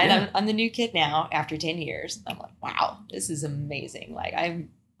 And I'm the new kid now after 10 years. I'm like, wow, this is amazing. Like, I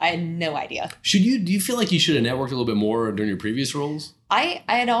had no idea. Do you feel like you should have networked a little bit more during your previous roles? I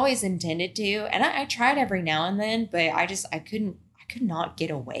had always intended to, and I tried every now and then, but I could not get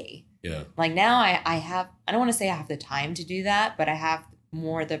away. Yeah. Like now I don't want to say I have the time to do that, but I have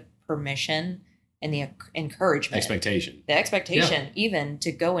more the permission and the encouragement. The expectation even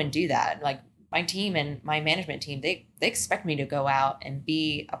to go and do that. Like my team and my management team, they expect me to go out and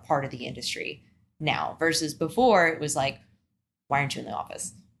be a part of the industry now versus before it was like, why aren't you in the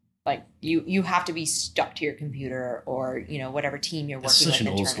office? Like you have to be stuck to your computer or, whatever team you're working with. That's such an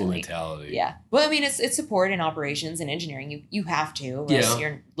old school mentality. Yeah. Well, I mean, it's support and operations and engineering. You have to, or else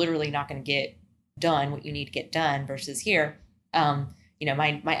you're literally not going to get done what you need to get done versus here.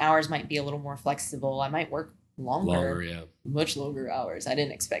 My hours might be a little more flexible. I might work longer, much longer hours. I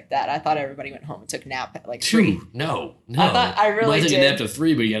didn't expect that. I thought everybody went home and took a nap at like 3. No. I really did. You might take a nap at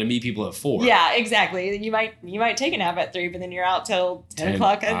 3, but you got to meet people at 4. Yeah, exactly. You might take a nap at 3, but then you're out till 10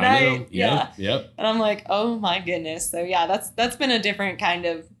 o'clock at night. Yep. And I'm like, oh my goodness. So yeah, that's been a different kind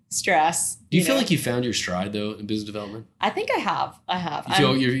of stress. Do you feel like you found your stride though in business development? I think I have.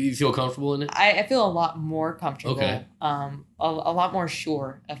 You feel comfortable in it? I feel a lot more comfortable. Okay. A lot more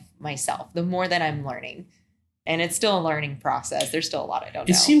sure of myself the more that I'm learning. And it's still a learning process. There's still a lot I don't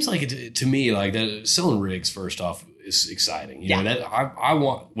know. It seems like to me like that selling rigs first off is exciting. You know that I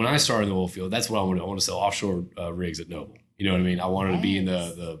want when I started in the oil field. That's what I want. I want to sell offshore rigs at Noble. You know what I mean? I wanted to be in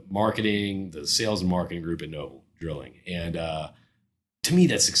the marketing, the sales and marketing group at Noble Drilling. And to me,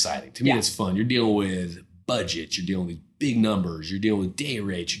 that's exciting. To me, it's fun. You're dealing with budgets. You're dealing with big numbers. You're dealing with day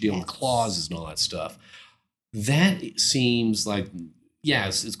rates. You're dealing with clauses and all that stuff. That seems like. Yeah,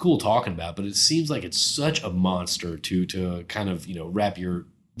 it's cool talking about, but it seems like it's such a monster to kind of wrap your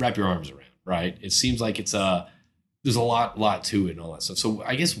arms around, right? It seems like it's there's a lot to it and all that stuff. So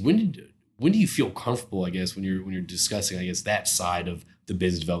I guess when do you feel comfortable? I guess when you're discussing that side of the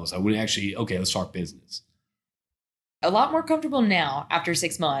business development side, when actually let's talk business. A lot more comfortable now after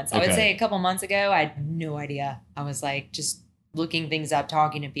 6 months. I would say a couple months ago, I had no idea. I was like just looking things up,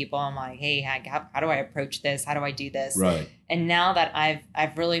 talking to people. I'm like, hey, how do I approach this? How do I do this? Right. And now that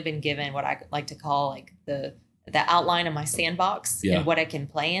I've really been given what I like to call like the outline of my sandbox and what I can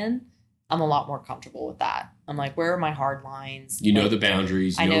play in, I'm a lot more comfortable with that. I'm like, where are my hard lines? You know the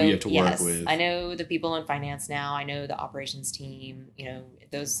boundaries. You know who you have to work with. I know the people in finance now. I know the operations team.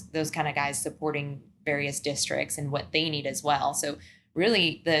 Those kind of guys supporting various districts and what they need as well. So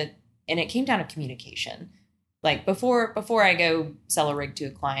really and it came down to communication. Like before I go sell a rig to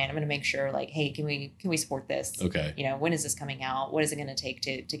a client, I'm going to make sure like, hey, can we support this? Okay. When is this coming out? What is it going to take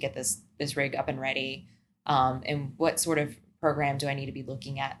to get this rig up and ready? And what sort of program do I need to be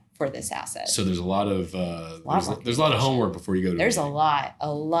looking at for this asset? So there's a lot of there's a lot of homework before you go to. There's a lot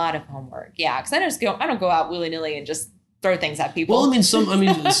of homework. Yeah, because I don't go out willy nilly and just throw things at people. Well,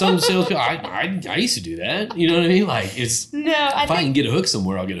 some salespeople. I used to do that. You know what I mean? Like if I can get a hook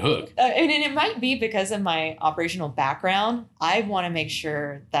somewhere, I'll get a hook. And it might be because of my operational background. I want to make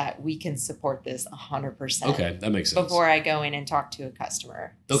sure that we can support this 100%. Okay, that makes sense. Before I go in and talk to a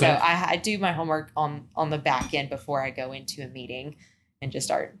customer. Okay. So I do my homework on the back end before I go into a meeting and just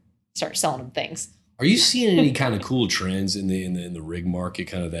start selling them things. Are you seeing any kind of cool trends in the rig market,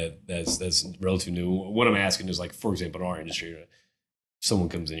 kind of that's relatively new? What I'm asking is like, for example, in our industry, someone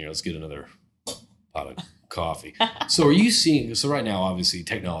comes in here, let's get another pot of coffee. So are you seeing? So right now, obviously,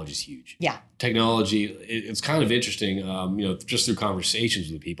 technology is huge. Yeah, technology. It's kind of interesting. Just through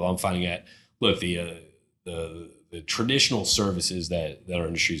conversations with people, I'm finding out. Look, the traditional services that our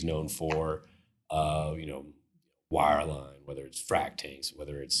industry is known for, wireline, whether it's frac tanks,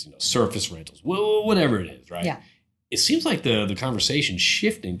 whether it's surface rentals, whatever it is, right? Yeah. It seems like the conversation's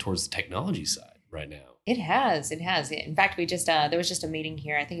shifting towards the technology side right now. It has. It has. In fact, we just there was just a meeting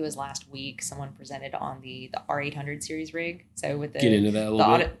here. I think it was last week. Someone presented on the R800 series rig. So with the Get into that a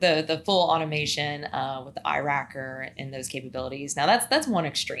little bit. The full automation with the iRacker and those capabilities. Now that's one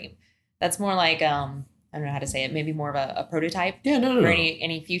extreme. That's more like I don't know how to say it. Maybe more of a prototype. Yeah, no. For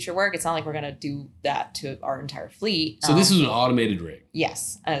any future work. It's not like we're going to do that to our entire fleet. So this is an automated rig.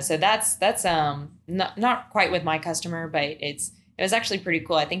 Yes. So that's not quite with my customer, but it was actually pretty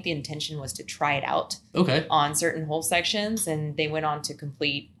cool. I think the intention was to try it out on certain hole sections, and they went on to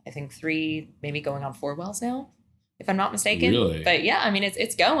complete, I think 3, maybe going on 4 wells now, if I'm not mistaken. Really? But yeah, I mean,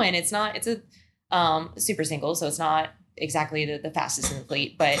 it's going. It's a super single, so it's not exactly the fastest in the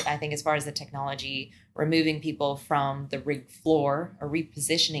fleet. But I think as far as the technology, removing people from the rig floor or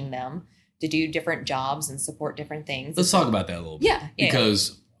repositioning them to do different jobs and support different things. Let's talk about that a little bit. Yeah.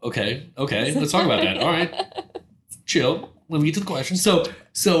 Because, okay, let's talk about that. All right. Chill. Let me get to the question. So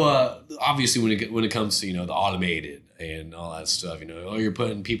obviously when it comes to, you know, the automated and all that stuff, you know, oh, you're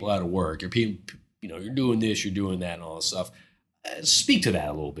putting people out of work, you're doing this, you're doing that and all that stuff. Speak to that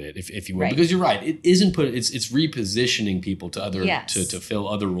a little bit, if you will, because you're right. It isn't it's repositioning people to other to fill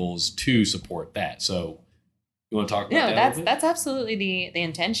other roles to support that. So you want to talk about that? No, that's absolutely the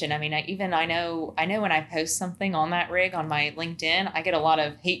intention. I mean, I know when I post something on that rig on my LinkedIn, I get a lot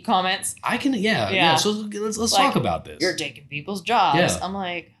of hate comments. So let's talk about this. You're taking people's jobs. Yeah. I'm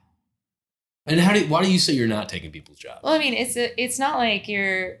like, and why do you say you're not taking people's jobs? Well, I mean, it's not like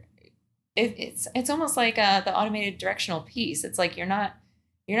you're. It's almost like the automated directional piece. It's like you're not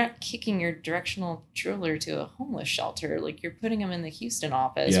kicking your directional driller to a homeless shelter. Like you're putting him in the Houston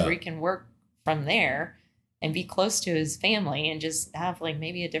office where he can work from there and be close to his family and just have like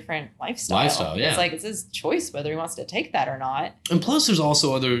maybe a different lifestyle. Yeah. It's like it's his choice whether he wants to take that or not. And plus, there's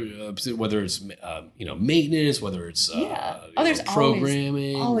also other whether it's maintenance, whether it's there's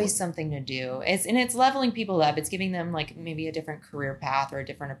programming, always something to do. It's leveling people up. It's giving them like maybe a different career path or a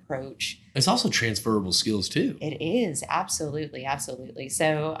different approach. It's also transferable skills too. It is absolutely.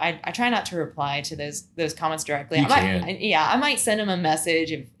 So I try not to reply to those comments directly. I might send them a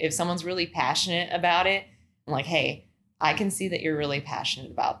message if someone's really passionate about it. I'm like, hey, I can see that you're really passionate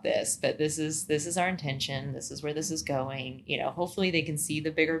about this, but this is our intention. This is where this is going. You know, hopefully they can see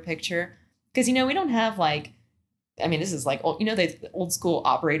the bigger picture because, you know, we don't have like, I mean, this is like, the old school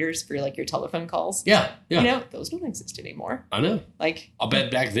operators for like your telephone calls. Yeah. You know, those don't exist anymore. I know. Like, I'll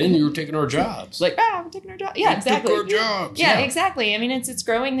bet back then you were taking our jobs. Like, we're taking our jobs. Yeah, exactly. Took our jobs. Yeah, exactly. I mean, it's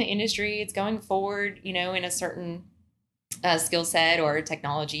growing the industry. It's going forward, you know, in a certain skill set or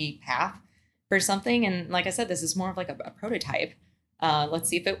technology path for something. And like I said, this is more of like a prototype. Let's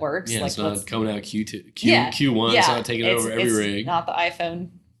see if it works. Yeah, like, it's not coming out Q1. It's not taking over every rig. Not the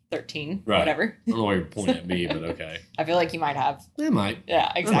iPhone 13, whatever. I don't know why you're pointing at me, but okay. I feel like you might have. I might.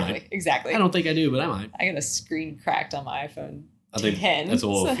 Yeah, exactly. I don't think I do, but I might. I got a screen cracked on my iPhone. I think 10. That's a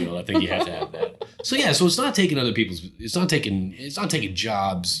oil field. I think you have to have that. So it's not taking other people's. It's not taking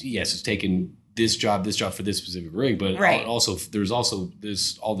jobs. Yes, it's taking this job for this specific rig, but there's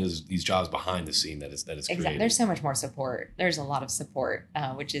all these jobs behind the scene that is created. There's so much more support. There's a lot of support,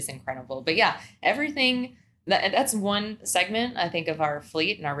 which is incredible. But yeah, everything that's one segment I think of our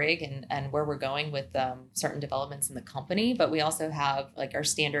fleet and our rig and where we're going with certain developments in the company. But we also have like our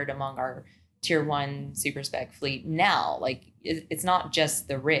standard among our tier 1 super spec fleet now. Like it's not just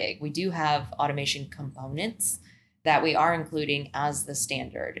the rig. We do have automation components that we are including as the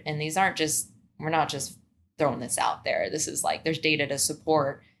standard, and these aren't just. We're not just throwing this out there. This is like, there's data to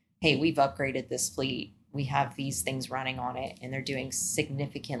support, hey, we've upgraded this fleet. We have these things running on it and they're doing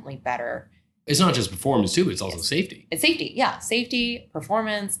significantly better. It's not just performance too, it's also safety. It's safety. Yeah. Safety,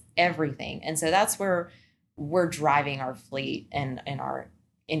 performance, everything. And so that's where we're driving our fleet and our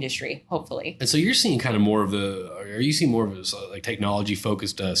industry, hopefully. And so you're seeing kind of more of like technology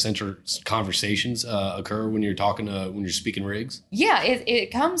focused center conversations occur when you're when you're speaking rigs? Yeah,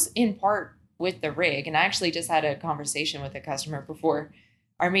 it comes in part with the rig. And I actually just had a conversation with a customer before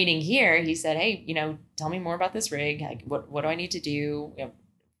our meeting here. He said, hey, you know, tell me more about this rig. Like, what do I need to do? You know,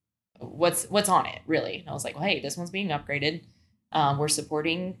 what's on it really? And I was like, well, hey, this one's being upgraded. We're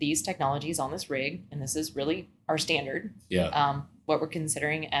supporting these technologies on this rig. And this is really our standard. Yeah. What we're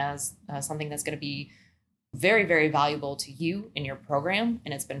considering as something that's going to be very, very valuable to you in your program.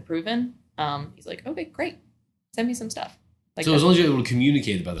 And it's been proven. He's like, okay, great. Send me some stuff. Like so as long as you're able to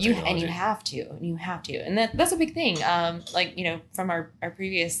communicate about the technology. And you have to. And that's a big thing. Like, you know, from our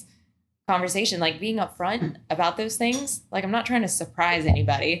previous conversation, like being upfront about those things. Like, I'm not trying to surprise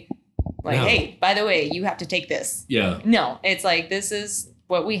anybody. Like, hey, by the way, you have to take this. Yeah. No, it's like, this is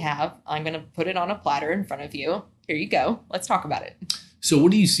what we have. I'm going to put it on a platter in front of you. Here you go. Let's talk about it. So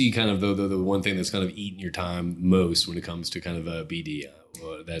what do you see kind of the one thing that's kind of eating your time most when it comes to kind of BD?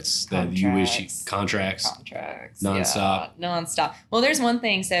 That you wish contracts nonstop. Yeah, nonstop. Well, there's one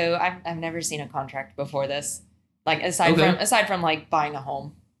thing. So I've never seen a contract before this. Like aside from like buying a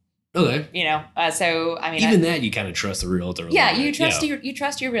home. Okay. You know, so I mean, even that you kind of trust the realtor. Yeah, you trust you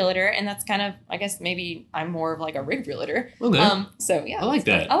trust your realtor, and that's kind of, I guess maybe I'm more of like a rig realtor. Okay. So yeah, I like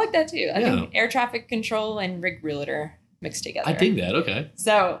that. I like that too. I think air traffic control and rig realtor mixed together. I dig that. Okay.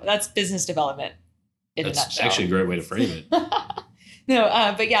 So that's business development. That's actually a great way to frame it.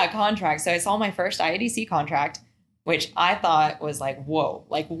 No, but yeah, contract. So I saw my first IADC contract, which I thought was like, whoa,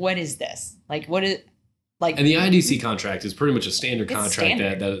 like what is this? Like what is like? And the IDC contract is pretty much a standard contract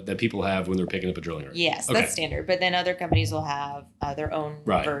that people have when they're picking up a drilling rig. Yes, that's standard. But then other companies will have their own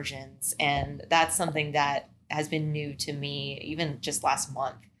versions, and that's something that has been new to me. Even just last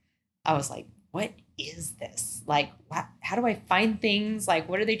month, I was like, what is this? Like, how do I find things? Like,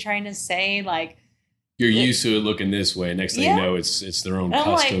 what are they trying to say? Like, you're used to it looking this way. Next thing you know, it's their own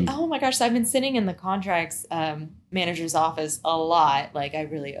custom. Like, oh my gosh! So I've been sitting in the contracts manager's office a lot. Like, I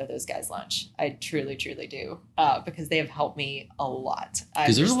really owe those guys lunch. I truly, truly do, because they have helped me a lot.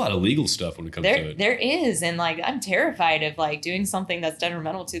 Because there's a lot of legal stuff when it comes to it. There is, and like I'm terrified of like doing something that's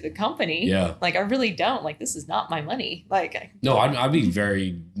detrimental to the company. Yeah. Like I really don't. Like this is not my money. Like no, I'd be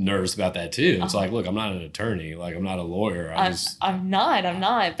very nervous about that too. It's like, look, I'm not an attorney. Like I'm not a lawyer. I'm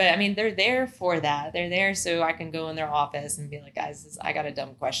not. But I mean, they're there for that. They're there so I can go in their office and be like, guys, I got a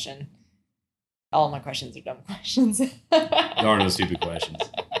dumb question. All my questions are dumb questions. There are no stupid questions.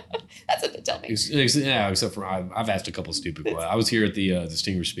 That's what they tell me. Yeah, except for I've asked a couple stupid questions. I was here at the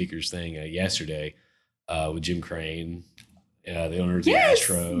Distinguished Speakers thing yesterday with Jim Crane, the owner of the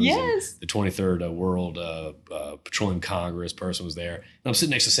Astros. Yes. The 23rd World Petroleum Congress person was there. And I'm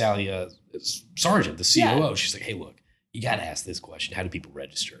sitting next to Sally Sargent, the COO. Yeah. She's like, hey, look, you got to ask this question. How do people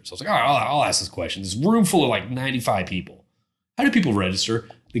register? So I was like, all right, I'll ask this question. This room full of like 95 people. How do people register?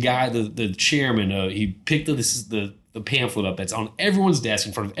 The guy, the chairman, he picked the pamphlet up that's on everyone's desk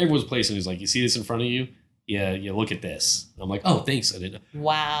in front of everyone's place, and he's like, "You see this in front of you? Yeah, you look at this." I'm like, "Oh, thanks, I didn't."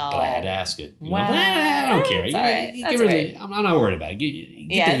 Wow. But I had to ask it. Wow. I don't care. Right. I'm not worried about it.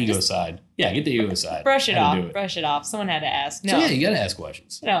 Get the ego aside. Yeah, get the ego aside. Brush it off. Brush it off. Someone had to ask. No. So yeah, you got to ask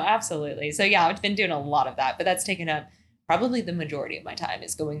questions. No, absolutely. So yeah, I've been doing a lot of that, but that's taken up probably the majority of my time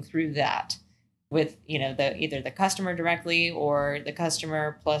is going through that. With, you know, either the customer directly or the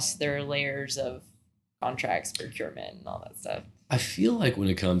customer plus their layers of contracts, procurement, and all that stuff. I feel like when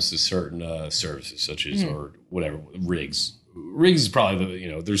it comes to certain services, such as or whatever rigs is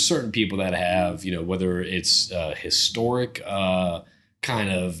probably there's certain people that have whether it's historic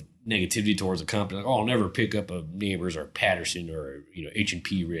kind of negativity towards a company, like, oh, I'll never pick up a Nabors or Patterson or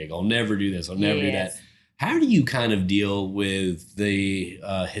H&P rig. I'll never do this. I'll never do that. How do you kind of deal with the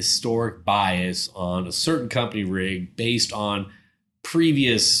historic bias on a certain company rig based on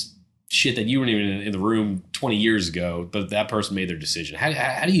previous shit that you weren't even in the room 20 years ago, but that person made their decision?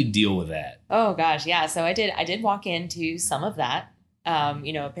 How do you deal with that? Oh gosh, yeah. So I did walk into some of that.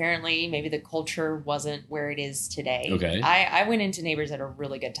 Apparently maybe the culture wasn't where it is today. Okay. I went into Nabors at a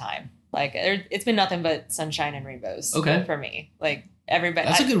really good time. Like it's been nothing but sunshine and rainbows. Okay. For me, like. Everybody.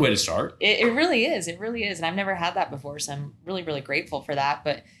 That's a good way to start. It really is. It really is. And I've never had that before. So I'm really, really grateful for that.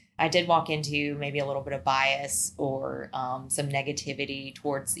 But I did walk into maybe a little bit of bias or some negativity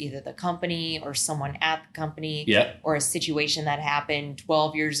towards either the company or someone at the company or a situation that happened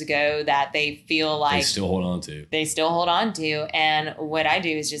 12 years ago that they feel like they still hold on to. And what I do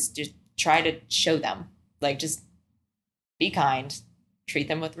is just try to show them, like, just be kind, treat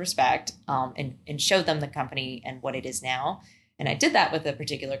them with respect, and show them the company and what it is now. And I did that with a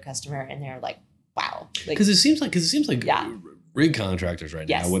particular customer, and they're like, "Wow!" Because it seems like rig contractors right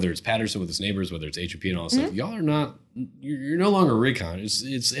now, whether it's Patterson with its Neighbors, whether it's H&P and all that stuff, y'all are not. You're no longer rig con.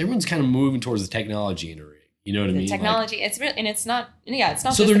 It's everyone's kind of moving towards the technology in a rig. You know what I mean? Technology. Like, it's real, and it's not. Yeah, it's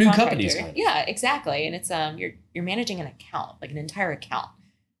not. So just they're the new companies. Kind of. Yeah, exactly. And it's you're managing an account, like an entire account,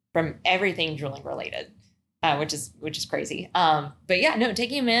 from everything drilling related. Which is crazy. But yeah, no,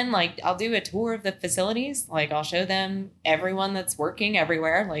 taking them in, like I'll do a tour of the facilities. Like I'll show them everyone that's working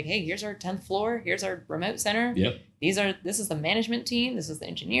everywhere. Like, hey, here's our 10th floor. Here's our remote center. Yep. This is the management team. This is the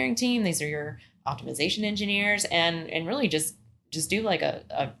engineering team. These are your optimization engineers, and really just do like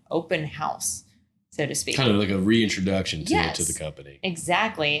a open house, so to speak. Kind of like a reintroduction to the company.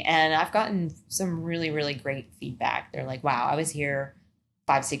 Exactly. And I've gotten some really, really great feedback. They're like, wow, I was here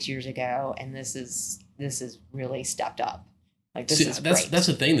 5-6 years ago, and this is really stepped up. Like this is great. That's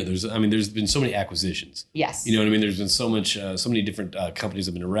the thing that there's been so many acquisitions. Yes. You know what I mean? There's been so many different companies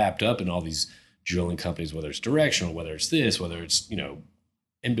have been wrapped up in all these drilling companies, whether it's directional, whether it's this, whether it's,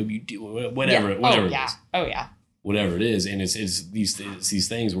 MWD, whatever, Yeah. whatever Oh it yeah. is. Oh yeah. Whatever it is. And it's these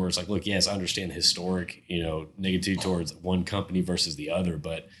things where it's like, look, yes, I understand the historic, negativity towards one company versus the other,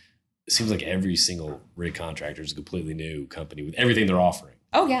 but it seems like every single rig contractor is a completely new company with everything they're offering.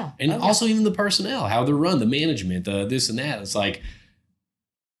 Oh yeah. And oh, also even the personnel, how they're run, the management, the this and that. It's like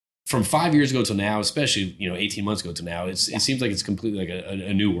from 5 years ago till now, especially, 18 months ago to now, it seems like it's completely like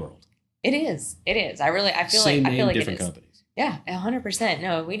a new world. It is. It is. I feel Same like name, it different is. companies. Yeah, 100%.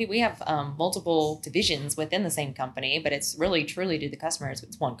 No, we have multiple divisions within the same company, but it's really truly to the customers.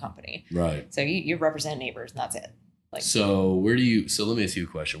 It's one company. Right. So you represent Nabors, and that's it. Like, so let me ask you a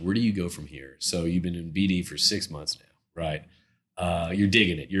question. Where do you go from here? So you've been in BD for 6 months now, right? You're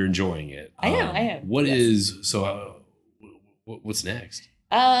digging it. You're enjoying it. I am. What's next?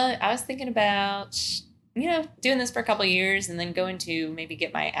 I was thinking about, doing this for a couple of years and then going to maybe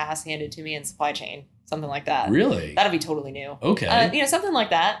get my ass handed to me in supply chain, something like that. Really? That'll be totally new. Okay. Something like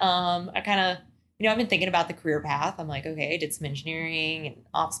that. I kind of, I've been thinking about the career path. I'm like, okay, I did some engineering and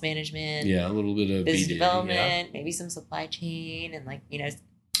ops management. Yeah, a little bit of business BD, development, maybe some supply chain, and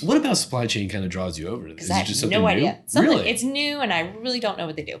What about supply chain kind of draws you over to this? Because I have no idea. Really? It's new, and I really don't know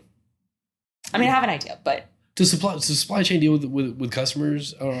what they do. I mean, I have an idea, but does supply chain deal with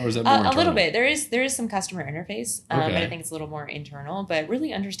customers, or is that more internal? A little bit. There is some customer interface, but Okay. I think it's a little more internal. But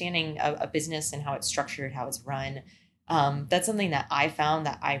really understanding a business and how it's structured, how it's run, that's something that I found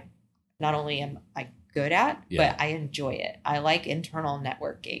that I not only am I good at, Yeah. but I enjoy it. I like internal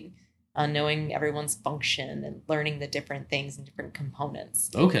networking, knowing everyone's function and learning the different things and different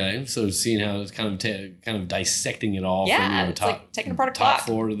components. Okay, so seeing how it's kind of dissecting it all Yeah, from it's top, like taking apart a top clock.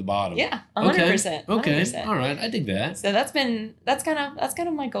 floor to the bottom. Yeah, 100%. Okay, 100%. all right, I dig that. So that's kind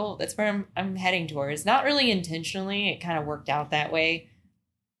of my goal. That's where I'm heading towards. Not really intentionally. It kind of worked out that way.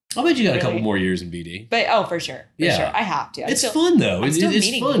 I'll bet you got a couple Really? more years in BD. But for sure. Yeah. I have to. It's fun though. It's still fun.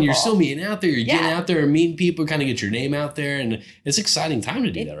 meeting You're people. still meeting out there. You're getting Yeah. out there and meeting people, kind of get your name out there, and it's an exciting time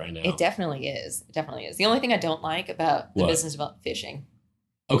to do that right now. It definitely is. It definitely is. The only thing I don't like about the What? business about fishing.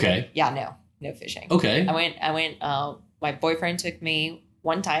 Okay. Yeah, no fishing. Okay. I went, my boyfriend took me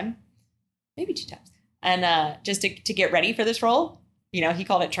one time, maybe two times. And just to get ready for this role. He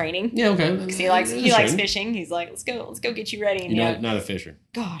called it training. Yeah. Okay. Because he likes fishing. He's like, let's go get you ready. And You're not a fisher.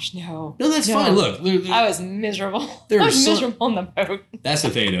 gosh, no. No, that's fine. Look, I was miserable. There I are was some- miserable on the boat. That's the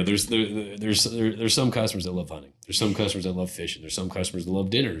thing, though. There's some customers that love hunting. There's some customers that love fishing. There's some customers that love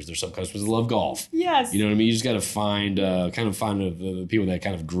dinners. There's some customers that love golf. Yes. You know what I mean? You just got to find the people that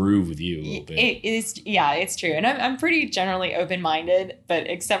kind of groove with you a little bit. It's true. And I'm pretty generally open-minded, but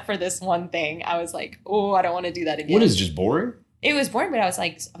except for this one thing, I was like, oh, I don't want to do that again. What is it, just boring? It was boring, but I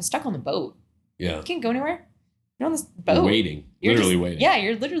was stuck on the boat. Yeah. You can't go anywhere. You're on this boat. You're waiting. You're Literally just- waiting. Yeah,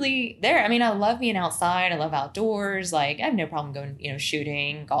 you're literally there. I mean, I love being outside. I love outdoors. Like, I have no problem going,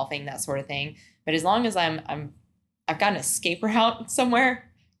 shooting, golfing, that sort of thing. But as long as I've got an escape route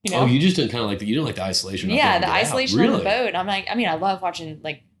somewhere, Oh, you just didn't kind of like you don't like the isolation. of Yeah, having to the get out. isolation on the Really? boat. And I'm like, I love watching,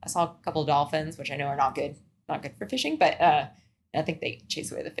 I saw a couple of dolphins, which I know are not good for fishing, but I think they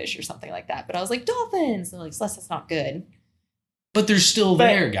chase away the fish or something like that. But I was like, dolphins. They're like, Celeste, that's not good. But they're still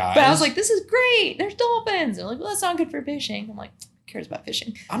there, guys. But I was like, this is great. There's dolphins. They're like, well, that's not good for fishing. I'm like, who cares about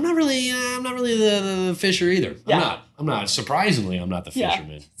fishing? I'm not really the fisher either. Yeah. I'm not. Surprisingly, I'm not the Yeah.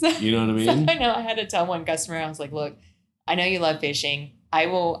 fisherman. So, You know what I so mean? I know I had to tell one customer, I was like, look, I know you love fishing. I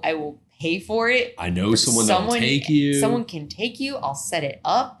will pay for it. I know someone that will take you. Someone can take you. I'll set it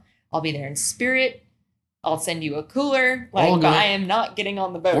up. I'll be there in spirit. I'll send you a cooler. But I am not getting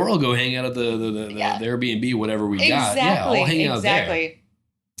on the boat. Or I'll go hang out at the Yeah. Airbnb, whatever we got. Yeah, Exactly. I'll hang out there. Exactly.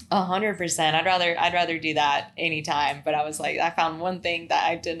 100%. I'd rather do that anytime. But I was like, I found one thing that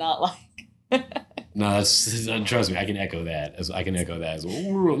I did not like. No, that's trust me. I can echo that. As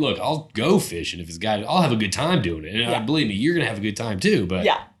well. Look, I'll go fishing if it's got. I'll have a good time doing it, and Yeah. believe me, you're gonna have a good time too. But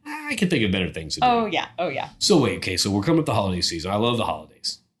Yeah. I can think of better things to do. Oh yeah. So wait, okay. So we're coming up the holiday season. I love the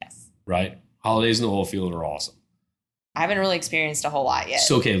holidays. Yes. Right? Holidays in the oil field are awesome. I haven't really experienced a whole lot yet.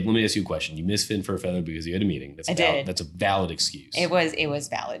 So okay, let me ask you a question. You missed Finn for a feather because you had a meeting. I did. That's a valid excuse. It was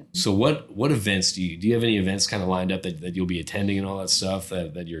valid. So what events do you have any events kind of lined up that you'll be attending and all that stuff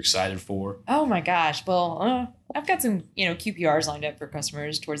that you're excited for? Oh my gosh. Well, I've got some, QPRs lined up for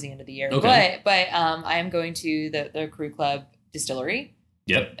customers towards the end of the year. Okay. But I am going to the Crew Club Distillery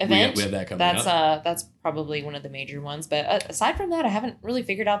Yep. event. We have that coming up. That's probably one of the major ones. But aside from that, I haven't really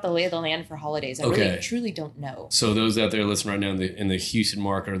figured out the lay of the land for holidays. I Okay. really truly don't know. So those out there listening right now in the Houston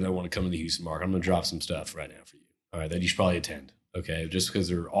market or that want to come to the Houston market, I'm going to drop some stuff right now for you. All right, that you should probably attend. Okay, just because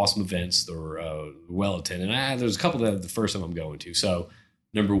they're awesome events, they're well attended. There's a couple that the first time I'm going to. So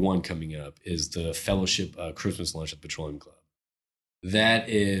number one coming up is the Fellowship Christmas lunch at the Petroleum Club. That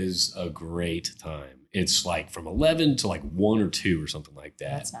is a great time. It's like from 11 to like 1 or 2 or something like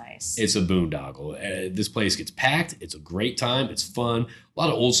that. That's nice. It's a boondoggle. This place gets packed. It's a great time. It's fun. A lot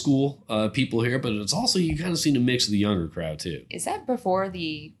of old school people here, but it's also, you kind of see the mix of the younger crowd too. Is that before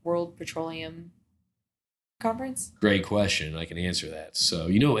the World Petroleum Conference? Great question. I can answer that. So,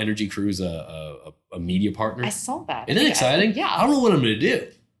 Energy Crew is a media partner. I saw that. Isn't that exciting? Yeah. I don't know what I'm going to do.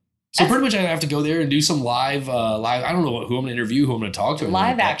 So pretty much I have to go there and do some live. I don't know who I'm going to interview, who I'm going to talk to.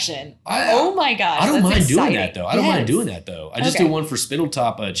 Live action. Oh my gosh. I don't mind exciting. doing that though. I don't mind doing that though. I just did one for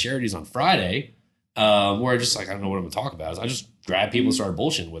Spindletop Charities on Friday, where I just I don't know what I'm going to talk about. I just grab people and started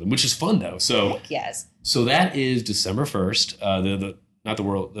bullshitting with them, which is fun though. So heck yes. So that is December 1st.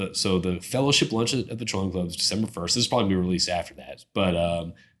 The fellowship lunch at the Petroleum Club is December 1st. This is probably going to be released after that.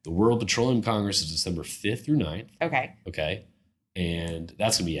 But the World Petroleum Congress is December 5th through 9th. Okay. And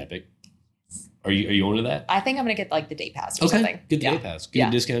that's going to be epic. Are you on to that? I think I'm going to get like the day pass or something. Get the day pass. Get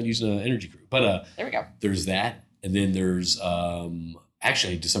a discount using Energy Crew. But there we go. There's that. And then there's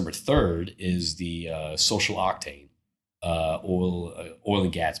actually December 3rd is the Social Octane oil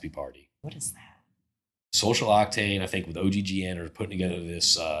and Gatsby party. What is that? Social Octane, I think, with OGGN are putting together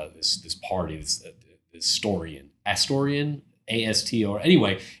this party, this Astorian, ASTR.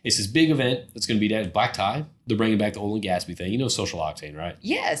 Anyway, it's this big event that's going to be that Black Tie. They're bringing back the oil and Gatsby thing. Social Octane, right?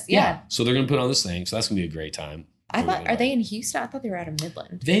 Yes, yeah. So they're going to put on this thing. So that's going to be a great time. Are they in Houston? I thought they were out of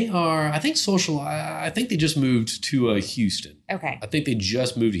Midland. They are. I think I think they just moved to Houston. Okay. I think they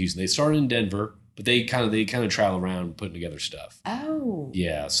just moved to Houston. They started in Denver, but they kind of travel around putting together stuff. Oh.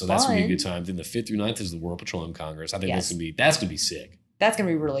 Yeah. So that's going to be a good time. Then the 5th through 9th is the World Petroleum Congress. I think that's going to be sick. That's going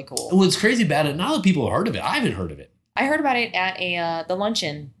to be really cool. And what's crazy about it, not a lot of people have heard of it. I haven't heard of it. I heard about it at the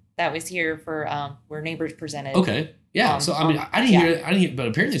luncheon that was here for where Nabors presented. Okay. Yeah. So I didn't hear it, but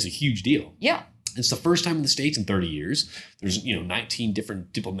apparently it's a huge deal. Yeah. It's the first time in the States in 30 years. There's 19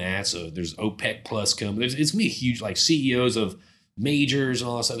 different diplomats. There's OPEC plus coming. It's gonna be a huge CEOs of majors and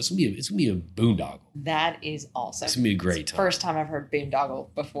all that stuff. It's gonna be a boondoggle. That is awesome. It's gonna be a great time. First time I've heard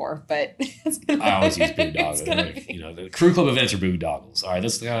boondoggle before, but I always use boondoggle. The crew club events are boondoggles. All right,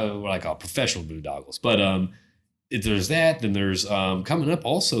 that's what I call professional boondoggles. But if there's that, then there's coming up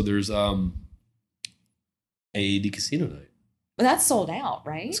also. There's AAD Casino Night. Well, that's sold out,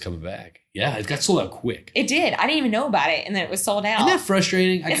 right? It's coming back. Yeah, it got sold out quick. It did. I didn't even know about it, and then it was sold out. Isn't that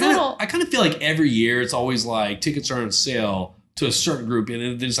frustrating? I kind of feel like every year it's always like tickets are on sale to a certain group,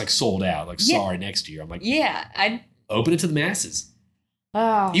 and then it's sold out. Sorry, next year. I'm like, I open it to the masses.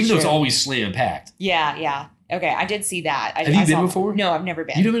 Oh, even though it's always slam packed. Yeah. Okay, I did see that. Have you been before? No, I've never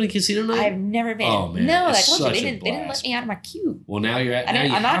been. You've never been to Casino Night? I've never been. Oh man, no, I told you they didn't let me out of my cube. Well, now you're at. Now you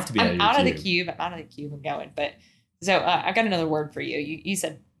have to be I'm out of the cube. I'm out of the cube. I'm going, but. So I've got another word for you. You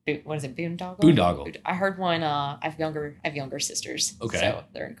said, what is it, boondoggle? Boondoggle. I heard one. I have younger sisters. Okay. So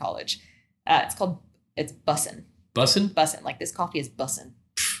they're in college. It's bussin'. Bussin'? Bussin'. Like this coffee is bussin'.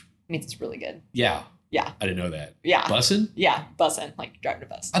 Means it's really good. Yeah. Yeah. I didn't know that. Yeah. Bussin'? Yeah, bussin'. Like driving a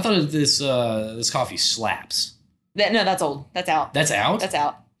bus. I thought this coffee slaps. No, that's old. That's out. That's out? That's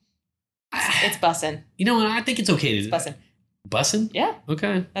out. It's bussin'. You know what? I think it's okay. It's bussin'. Bussin'? Yeah.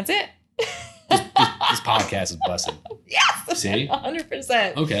 Okay. That's it. This podcast is bussin'. Yes. See?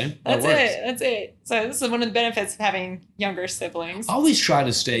 100%. Okay. That's it. So this is one of the benefits of having younger siblings. I always try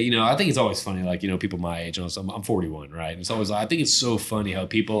to stay, I think it's always funny, people my age, I'm 41, right? And it's always, I think it's so funny how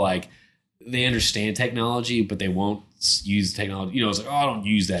people they understand technology, but they won't use technology. It's like, I don't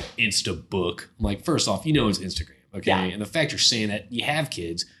use that Insta book. I'm like, first off, it's Instagram. Okay. Yeah. And the fact you're saying that you have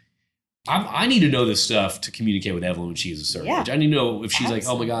kids, I need to know this stuff to communicate with Evelyn when she's a certain age. I need to know if she's like,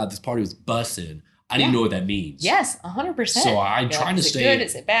 oh my God, this party was busting. I need to know what that means. Yes, 100%. So I try to stay. Is it good?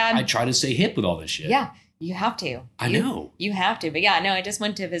 Is it bad? I try to stay hip with all this shit. Yeah, you have to. I know. You have to. But yeah, no, I just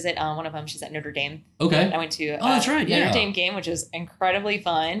went to visit one of them. She's at Notre Dame. Okay. I went to that's right. Notre Dame game, which was incredibly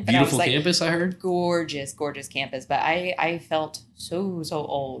fun. But Beautiful campus, I heard. Gorgeous campus. But I felt so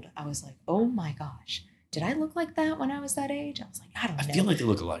old. I was like, oh my gosh. Did I look like that when I was that age? I was like, I don't know. I feel like they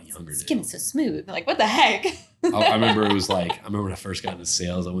look a lot younger. Skin is so smooth. Like, what the heck? I remember it was I remember when I first got into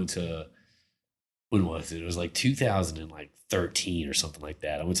sales, I went to, when was it? It was 2013 or something like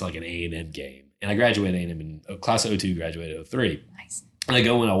that. I went to an A&M game. And I graduated A&M in class of 02, graduated 03. Nice. And I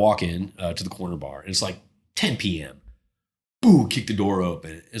go and I walk in to the corner bar, and it's 10 p.m. Boo, kick the door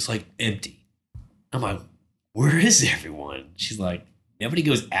open. It's empty. I'm like, where is everyone? She's like, nobody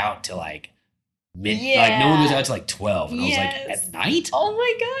goes out till midnight. No one goes out till 12. And I was like, at night? Oh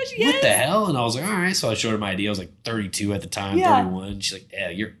my gosh, yes. What the hell? And I was like, all right. So I showed her my ID. I was 32 at the time, 31. She's like, yeah,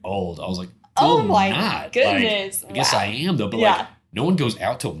 you're old. I was like, oh my goodness. I guess I am though. But no one goes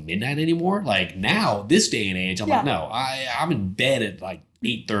out till midnight anymore. Like now, this day and age, I'm like, no, I'm in bed at like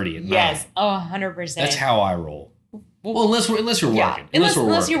 8:30 at night. Yes. Oh, 100%. That's how I roll. Well, unless you're working. Unless you're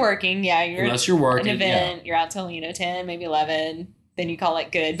working, unless you're working, an event, you're out till 10, maybe 11, then you call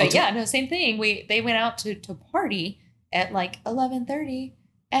it good. But same thing. They went out to party at like 11:30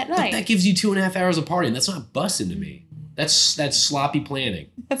 at night. That gives you 2.5 hours of partying. That's not busting to me. That's sloppy planning.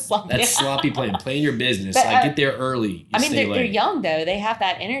 That's sloppy planning. Plan your business. But, get there early. They're young though. They have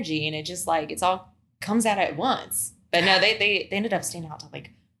that energy, and it just like it's all comes out at once. But no, they ended up staying out till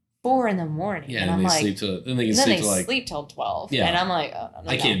like 4 a.m. Yeah, and I'm like, sleep till sleep till 12. Yeah, and I'm like, oh, no,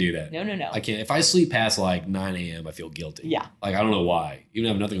 I can't do that. No. I can't. If I sleep past like 9 a.m., I feel guilty. Yeah, like I don't know why. Even if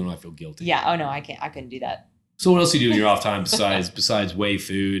I have nothing on, I feel guilty. Yeah. Oh no, I can't. I couldn't do that. So what else do you do in your off time besides weigh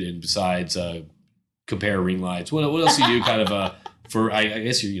food and besides compare ring lights? What else do you do? Kind of for I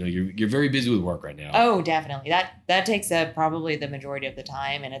guess you're very busy with work right now. Oh, definitely. That takes probably the majority of the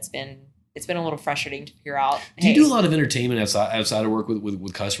time, and it's been a little frustrating to figure out. Do you do a lot of entertainment outside of work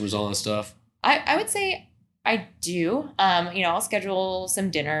with customers, all that stuff? I would say I do. I'll schedule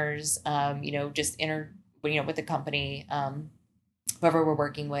some dinners, just with the company, whoever we're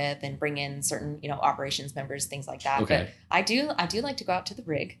working with, and bring in certain, operations members, things like that. Okay. But I do like to go out to the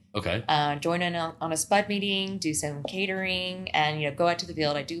rig. Okay. Join in on a spud meeting, do some catering, and, go out to the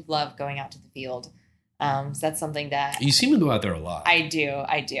field. I do love going out to the field. So that's something that you seem to go out there a lot. I do.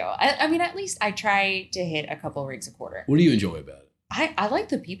 I mean, at least I try to hit a couple rigs a quarter. What do you enjoy about it? I like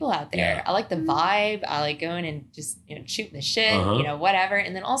the people out there. Yeah. I like the vibe. I like going and just shooting the shit, whatever.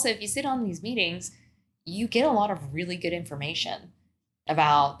 And then also, if you sit on these meetings, you get a lot of really good information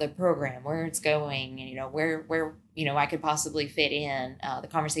about the program, where it's going, and where I could possibly fit in, the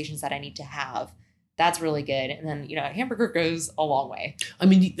conversations that I need to have. That's really good. And then, a hamburger goes a long way. I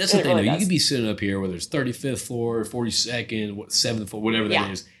mean, that's the thing, though. You could be sitting up here, whether it's 35th floor, 42nd, 7th floor, whatever that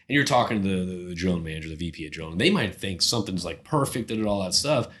is, and you're talking to the drone manager, the VP of drone. They might think something's like perfect and all that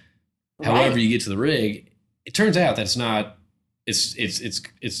stuff. Right. However, you get to the rig, it turns out that it's not. It's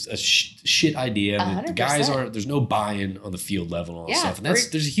a shit idea. 100%. The guys aren't. There's no buy-in on the field level and all that stuff, and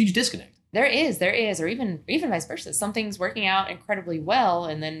there's a huge disconnect. There is, or even vice versa. Something's working out incredibly well,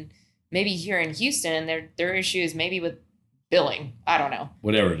 and then maybe here in Houston, their issues maybe with billing. I don't know.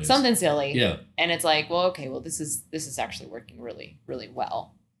 Whatever it is. Something silly. Yeah. And it's like, well, okay, this is actually working really, really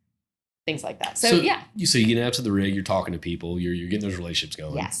well. Things like that. So yeah. You get out to the rig, you're talking to people, you're getting those relationships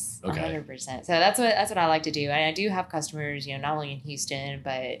going. Yes. Okay. 100%. So that's what I like to do. And I do have customers, not only in Houston,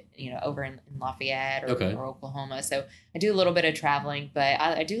 but over in Lafayette or Oklahoma. So I do a little bit of traveling, but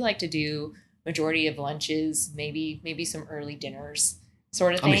I do like to do majority of lunches, maybe some early dinners.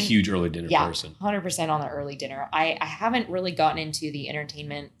 Sort of thing. I'm a huge early dinner person. 100% on the early dinner. I haven't really gotten into the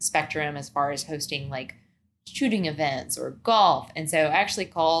entertainment spectrum as far as hosting like shooting events or golf. And so I actually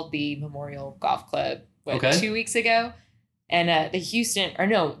called the Memorial Golf Club 2 weeks ago. And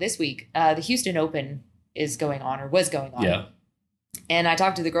this week, the Houston Open is going on or was going on. Yeah. And I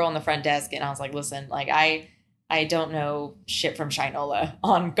talked to the girl on the front desk and I was like, listen, like I don't know shit from Shinola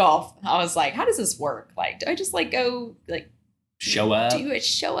on golf. I was like, how does this work? Like, do I just like go like show up?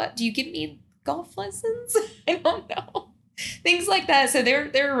 Do you give me golf lessons? I don't know. Things like that. So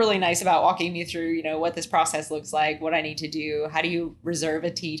they're really nice about walking me through, what this process looks like, what I need to do, how do you reserve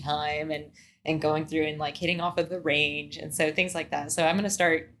a tee time, and going through and like hitting off of the range. And so things like that. So I'm going to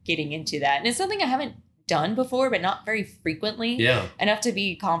start getting into that. And it's something I haven't done before, but not very frequently. Yeah. Enough to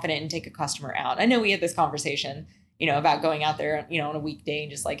be confident and take a customer out. I know we had this conversation, about going out there, on a weekday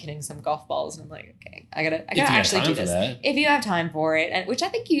and just like hitting some golf balls. And I'm like, okay, I gotta actually do this. If you have time for it, and which I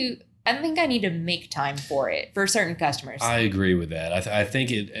think I need to make time for it for certain customers. I agree with that. I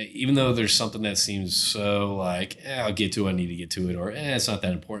think even though there's something that seems so like, I'll get to it, I need to get to it, or it's not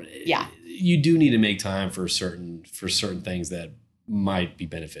that important. Yeah. You do need to make time for certain things that might be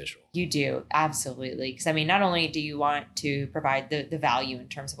beneficial. You do. Absolutely. Because not only do you want to provide the value in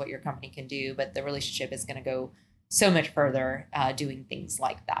terms of what your company can do, but the relationship is going to go so much further doing things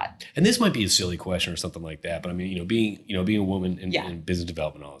like that. And this might be a silly question or something like that, but being a woman in business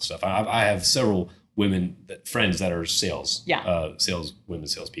development and all that stuff. I have several friends that are sales,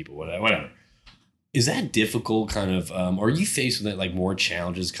 salespeople, whatever. Is that difficult kind of, or are you faced with like more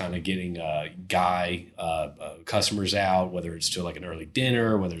challenges kind of getting customers out, whether it's to like an early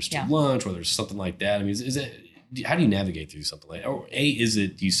dinner, whether it's to lunch, whether it's something like that? is it, how do you navigate through something like that? Or A,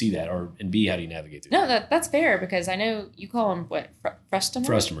 do you see that? And B, how do you navigate through that? No, that's fair because I know you call them what?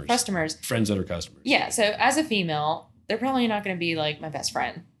 Frustumers? Frustumers. Friends that are customers. Yeah. So as a female, they're probably not going to be like my best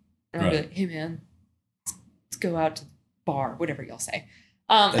friend. They're right. Be like, hey man, let's go out to the bar, whatever y'all say.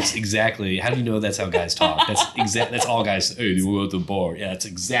 That's exactly. How do you know that's how guys talk? That's all guys. Hey, do we go to the bar? Yeah, that's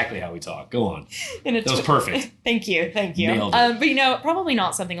exactly how we talk. Go on. That was perfect. Thank you. Nailed it. But probably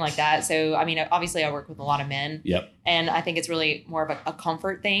not something like that. So I mean, obviously, I work with a lot of men. Yep. And I think it's really more of a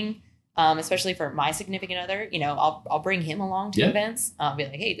comfort thing, especially for my significant other. I'll bring him along to events. I'll be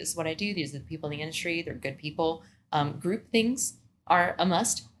like, hey, this is what I do. These are the people in the industry. They're good people. Group things are a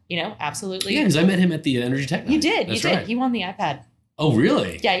must. Absolutely. Yeah, because I met him at the Energy Tech Night. You did. That's you did. right. He won the iPad. Oh,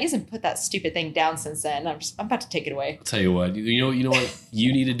 really? Yeah, he hasn't put that stupid thing down since then. I'm about to take it away. I'll tell you what. You know what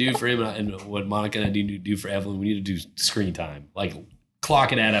you need to do for him, and what Monica and I need to do for Evelyn. We need to do screen time. Like,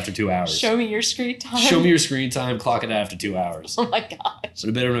 clock it out after 2 hours. Show me your screen time. Show me your screen time. Clock it out after 2 hours. Oh my gosh. But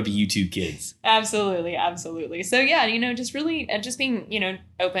it better not be you two kids. Absolutely. So yeah, just really, just being,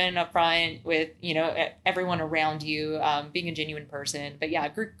 open, upfront with, everyone around you, being a genuine person. But yeah,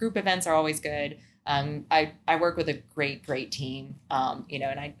 group events are always good. I work with a great team,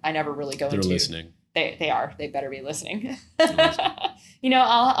 and I never really go into. They're listening. They are. They better be listening.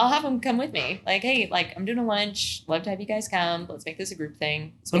 I'll have them come with me. Like, hey, I'm doing a lunch. Love to have you guys come. Let's make this a group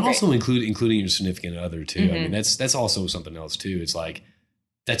thing. But also including your significant other too. Mm-hmm. I mean, that's also something else too. It's like,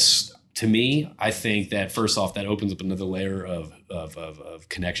 that's, to me, I think that first off, that opens up another layer of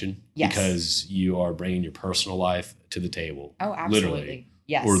connection. Yes. Because you are bringing your personal life to the table. Oh, absolutely. Literally.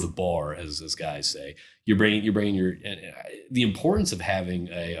 Yes. Or the bar, as guys say. You're bringing your the importance of having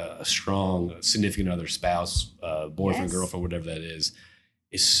a strong significant other, spouse, boyfriend, girlfriend, whatever that is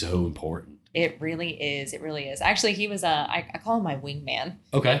so important. It really is. It really is. Actually, he was I call him my wingman.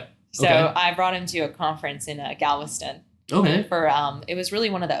 Okay. So I brought him to a conference in Galveston. Okay. For it was really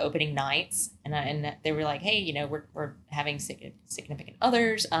one of the opening nights, and they were like, hey, we're having significant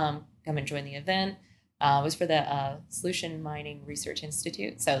others. Come and join the event. It was for the Solution Mining Research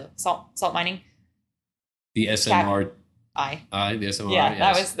Institute. So salt mining. The SMR. The SMR.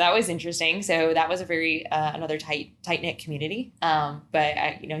 Yeah, yes. that was interesting. So that was a very another tight knit community. But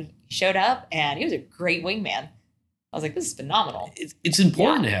he showed up and he was a great wingman. I was like, this is phenomenal. It's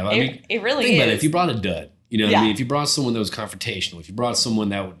important to have. I mean, it really think is. about it. If you brought a dud, what I mean? If you brought someone that was confrontational, if you brought someone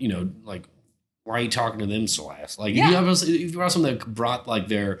that, like, why are you talking to them, Celeste? Like, if you brought someone that brought like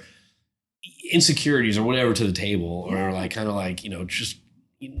their insecurities or whatever to the table, or like kind of like, just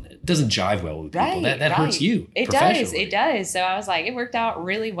it doesn't jive well with people. That hurts you. It does. So I was like, it worked out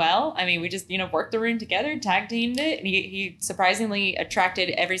really well. I mean, we just, worked the room together, tag teamed it. And he surprisingly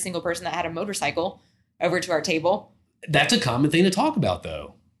attracted every single person that had a motorcycle over to our table. That's a common thing to talk about,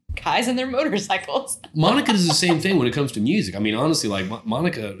 though. Guys and their motorcycles. Monica does the same thing when it comes to music. I mean, honestly, like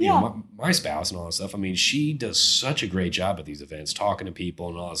Monica, my spouse and all that stuff. I mean, she does such a great job at these events, talking to people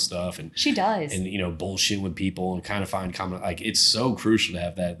and all that stuff. And she does. And, bullshitting with people and kind of find common, like, it's so crucial to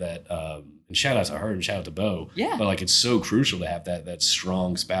have that, and shout out to her and shout out to Bo. Yeah. But like, it's so crucial to have that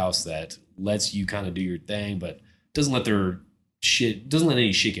strong spouse that lets you kind of do your thing, but doesn't let any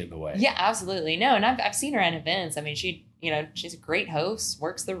shit get in the way. Yeah, absolutely. No. And I've seen her at events. I mean, she's a great host,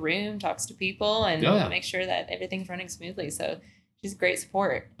 works the room, talks to people, and makes sure that everything's running smoothly. So she's a great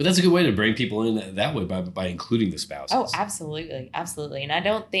support. But that's a good way to bring people in that way by including the spouses. Oh, absolutely. Absolutely. And I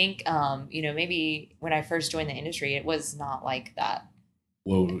don't think, maybe when I first joined the industry, it was not like that.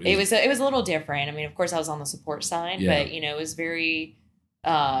 Well, it was a little different. I mean, of course I was on the support side, but it was very,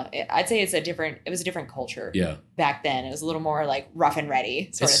 I'd say it was a different culture. Yeah. Back then, it was a little more like rough and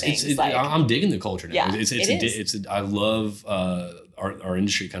ready sort of thing. I'm digging the culture now. Yeah, I love our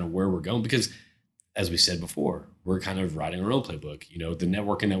industry, kind of where we're going, because as we said before, we're kind of writing our own playbook. The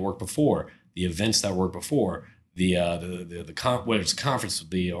networking that worked before, the events that worked before, whether it's a conference,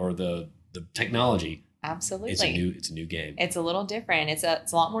 or the technology. Absolutely. It's a new game. It's a little different. It's a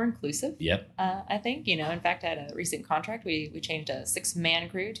lot more inclusive. Yep. I think, in fact, at a recent contract, we changed a 6-man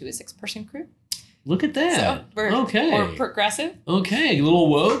crew to a 6-person crew. Look at that. So we're progressive. Okay. A little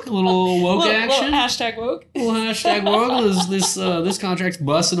woke action. Little hashtag woke. Little hashtag woke. This contract's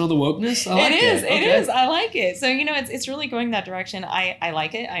busting on the wokeness. I like it. It is. I like it. So, it's really going that direction. I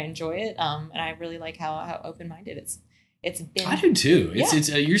like it. I enjoy it. And I really like how open-minded it's been. I do too. It's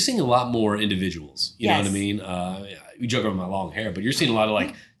you're seeing a lot more individuals. You know what I mean? We joke about my long hair, but you're seeing a lot of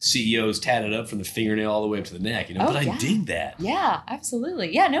like CEOs tatted up from the fingernail all the way up to the neck. But I dig that. Yeah,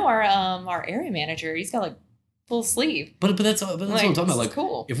 absolutely. Yeah, no, our area manager, he's got like full sleeve. But that's what I'm talking about. Like,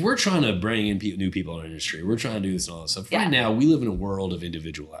 cool. If we're trying to bring in new people in our industry, we're trying to do this and all that stuff. Right now, we live in a world of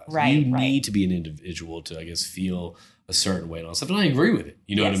individualized. Right. You need to be an individual to, I guess, feel a certain way and all that stuff. And I agree with it.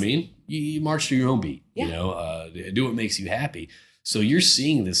 You know what I mean? You march to your own beat. Do what makes you happy. So you're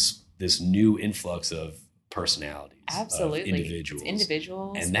seeing this new influx of personalities, Absolutely. of individuals. It's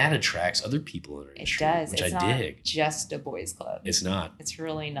individuals. And that attracts other people in our industry. It does. Which It's I not dig. just a boys club. It's not. It's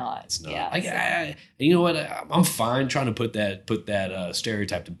really not. It's not. Yeah. You know what? I'm fine trying to put that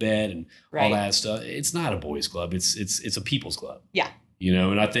stereotype to bed and all that stuff. It's not a boys club. It's a people's club. Yeah. You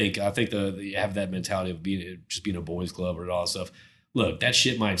know, and I think you have that mentality of being a boys club or all that stuff. Look, that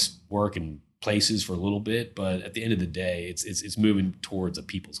shit might work in places for a little bit, but at the end of the day, it's moving towards a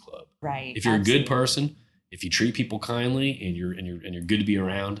people's club. Right. If you're a good person, if you treat people kindly and you're good to be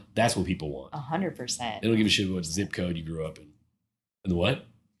around, that's what people want. 100%. They don't give a shit what zip code you grew up in. And the what?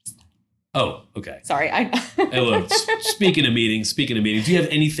 Oh, okay. Sorry. Hey, look, speaking of meetings, do you have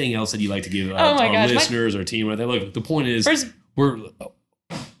anything else that you'd like to give our listeners, our team right there? Look, the point is,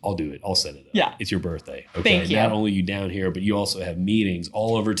 I'll do it. I'll set it up. Yeah. It's your birthday. Okay. Thank you. Not only you down here, but you also have meetings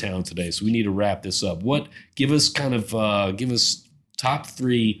all over town today. So we need to wrap this up. Give us top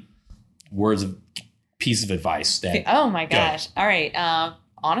 3 words of piece of advice. Oh my gosh. All right.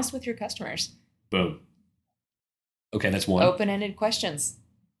 Honest with your customers. Boom. Okay. That's 1. Open-ended questions.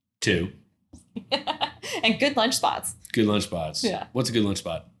 2. And good lunch spots. Good lunch spots. Yeah. What's a good lunch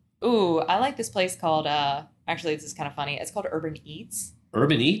spot? Ooh, I like this place called, actually, this is kind of funny. It's called Urban Eats.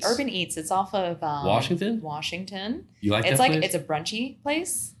 Urban Eats? Urban Eats. It's off of Washington? Washington. You like that place? place? It's a brunchy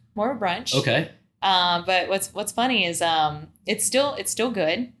place. More of a brunch. Okay. But what's funny is it's still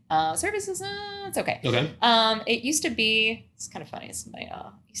good. Services, it's okay. Okay. It used to be, it's kind of funny. It's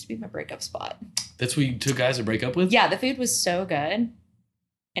used to be my breakup spot. That's what you two guys to break up with? Yeah, the food was so good.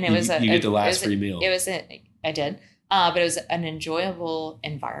 And you get the last free meal. I did. But it was an enjoyable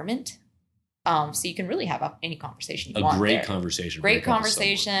environment. So you can really have any conversation you want. Great conversation. Great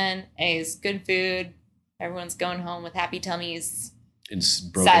conversation. It's good food. Everyone's going home with happy tummies. And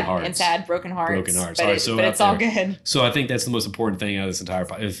broken hearts. And broken hearts. Broken hearts. But, All right, so but it's all good. So I think that's the most important thing out of this entire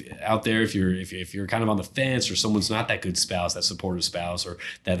if you're kind of on the fence or someone's not that good spouse, that supportive spouse, or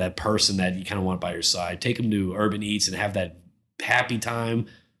that person that you kind of want by your side, take them to Urban Eats and have that happy time.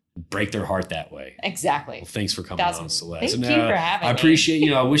 Break their heart that way. Exactly. Well, thanks for coming on, Celeste. Thank you for having me. I appreciate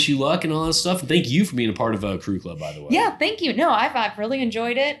you. I wish you luck and all that stuff. And thank you for being a part of a crew club, by the way. Yeah, thank you. No, I've really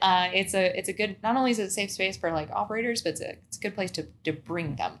enjoyed it. It's a good. Not only is it a safe space for like operators, but it's a good place to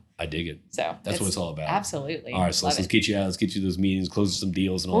bring them. I dig it. So that's what it's all about. Absolutely. All right, so let's get you out. Let's get you those meetings, close some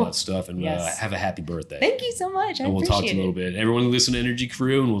deals, and all that stuff, and have a happy birthday. Thank you so much. And we'll talk to you a little bit. Everyone, listen to Energy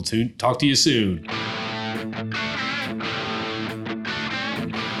Crew, and we'll talk to you soon.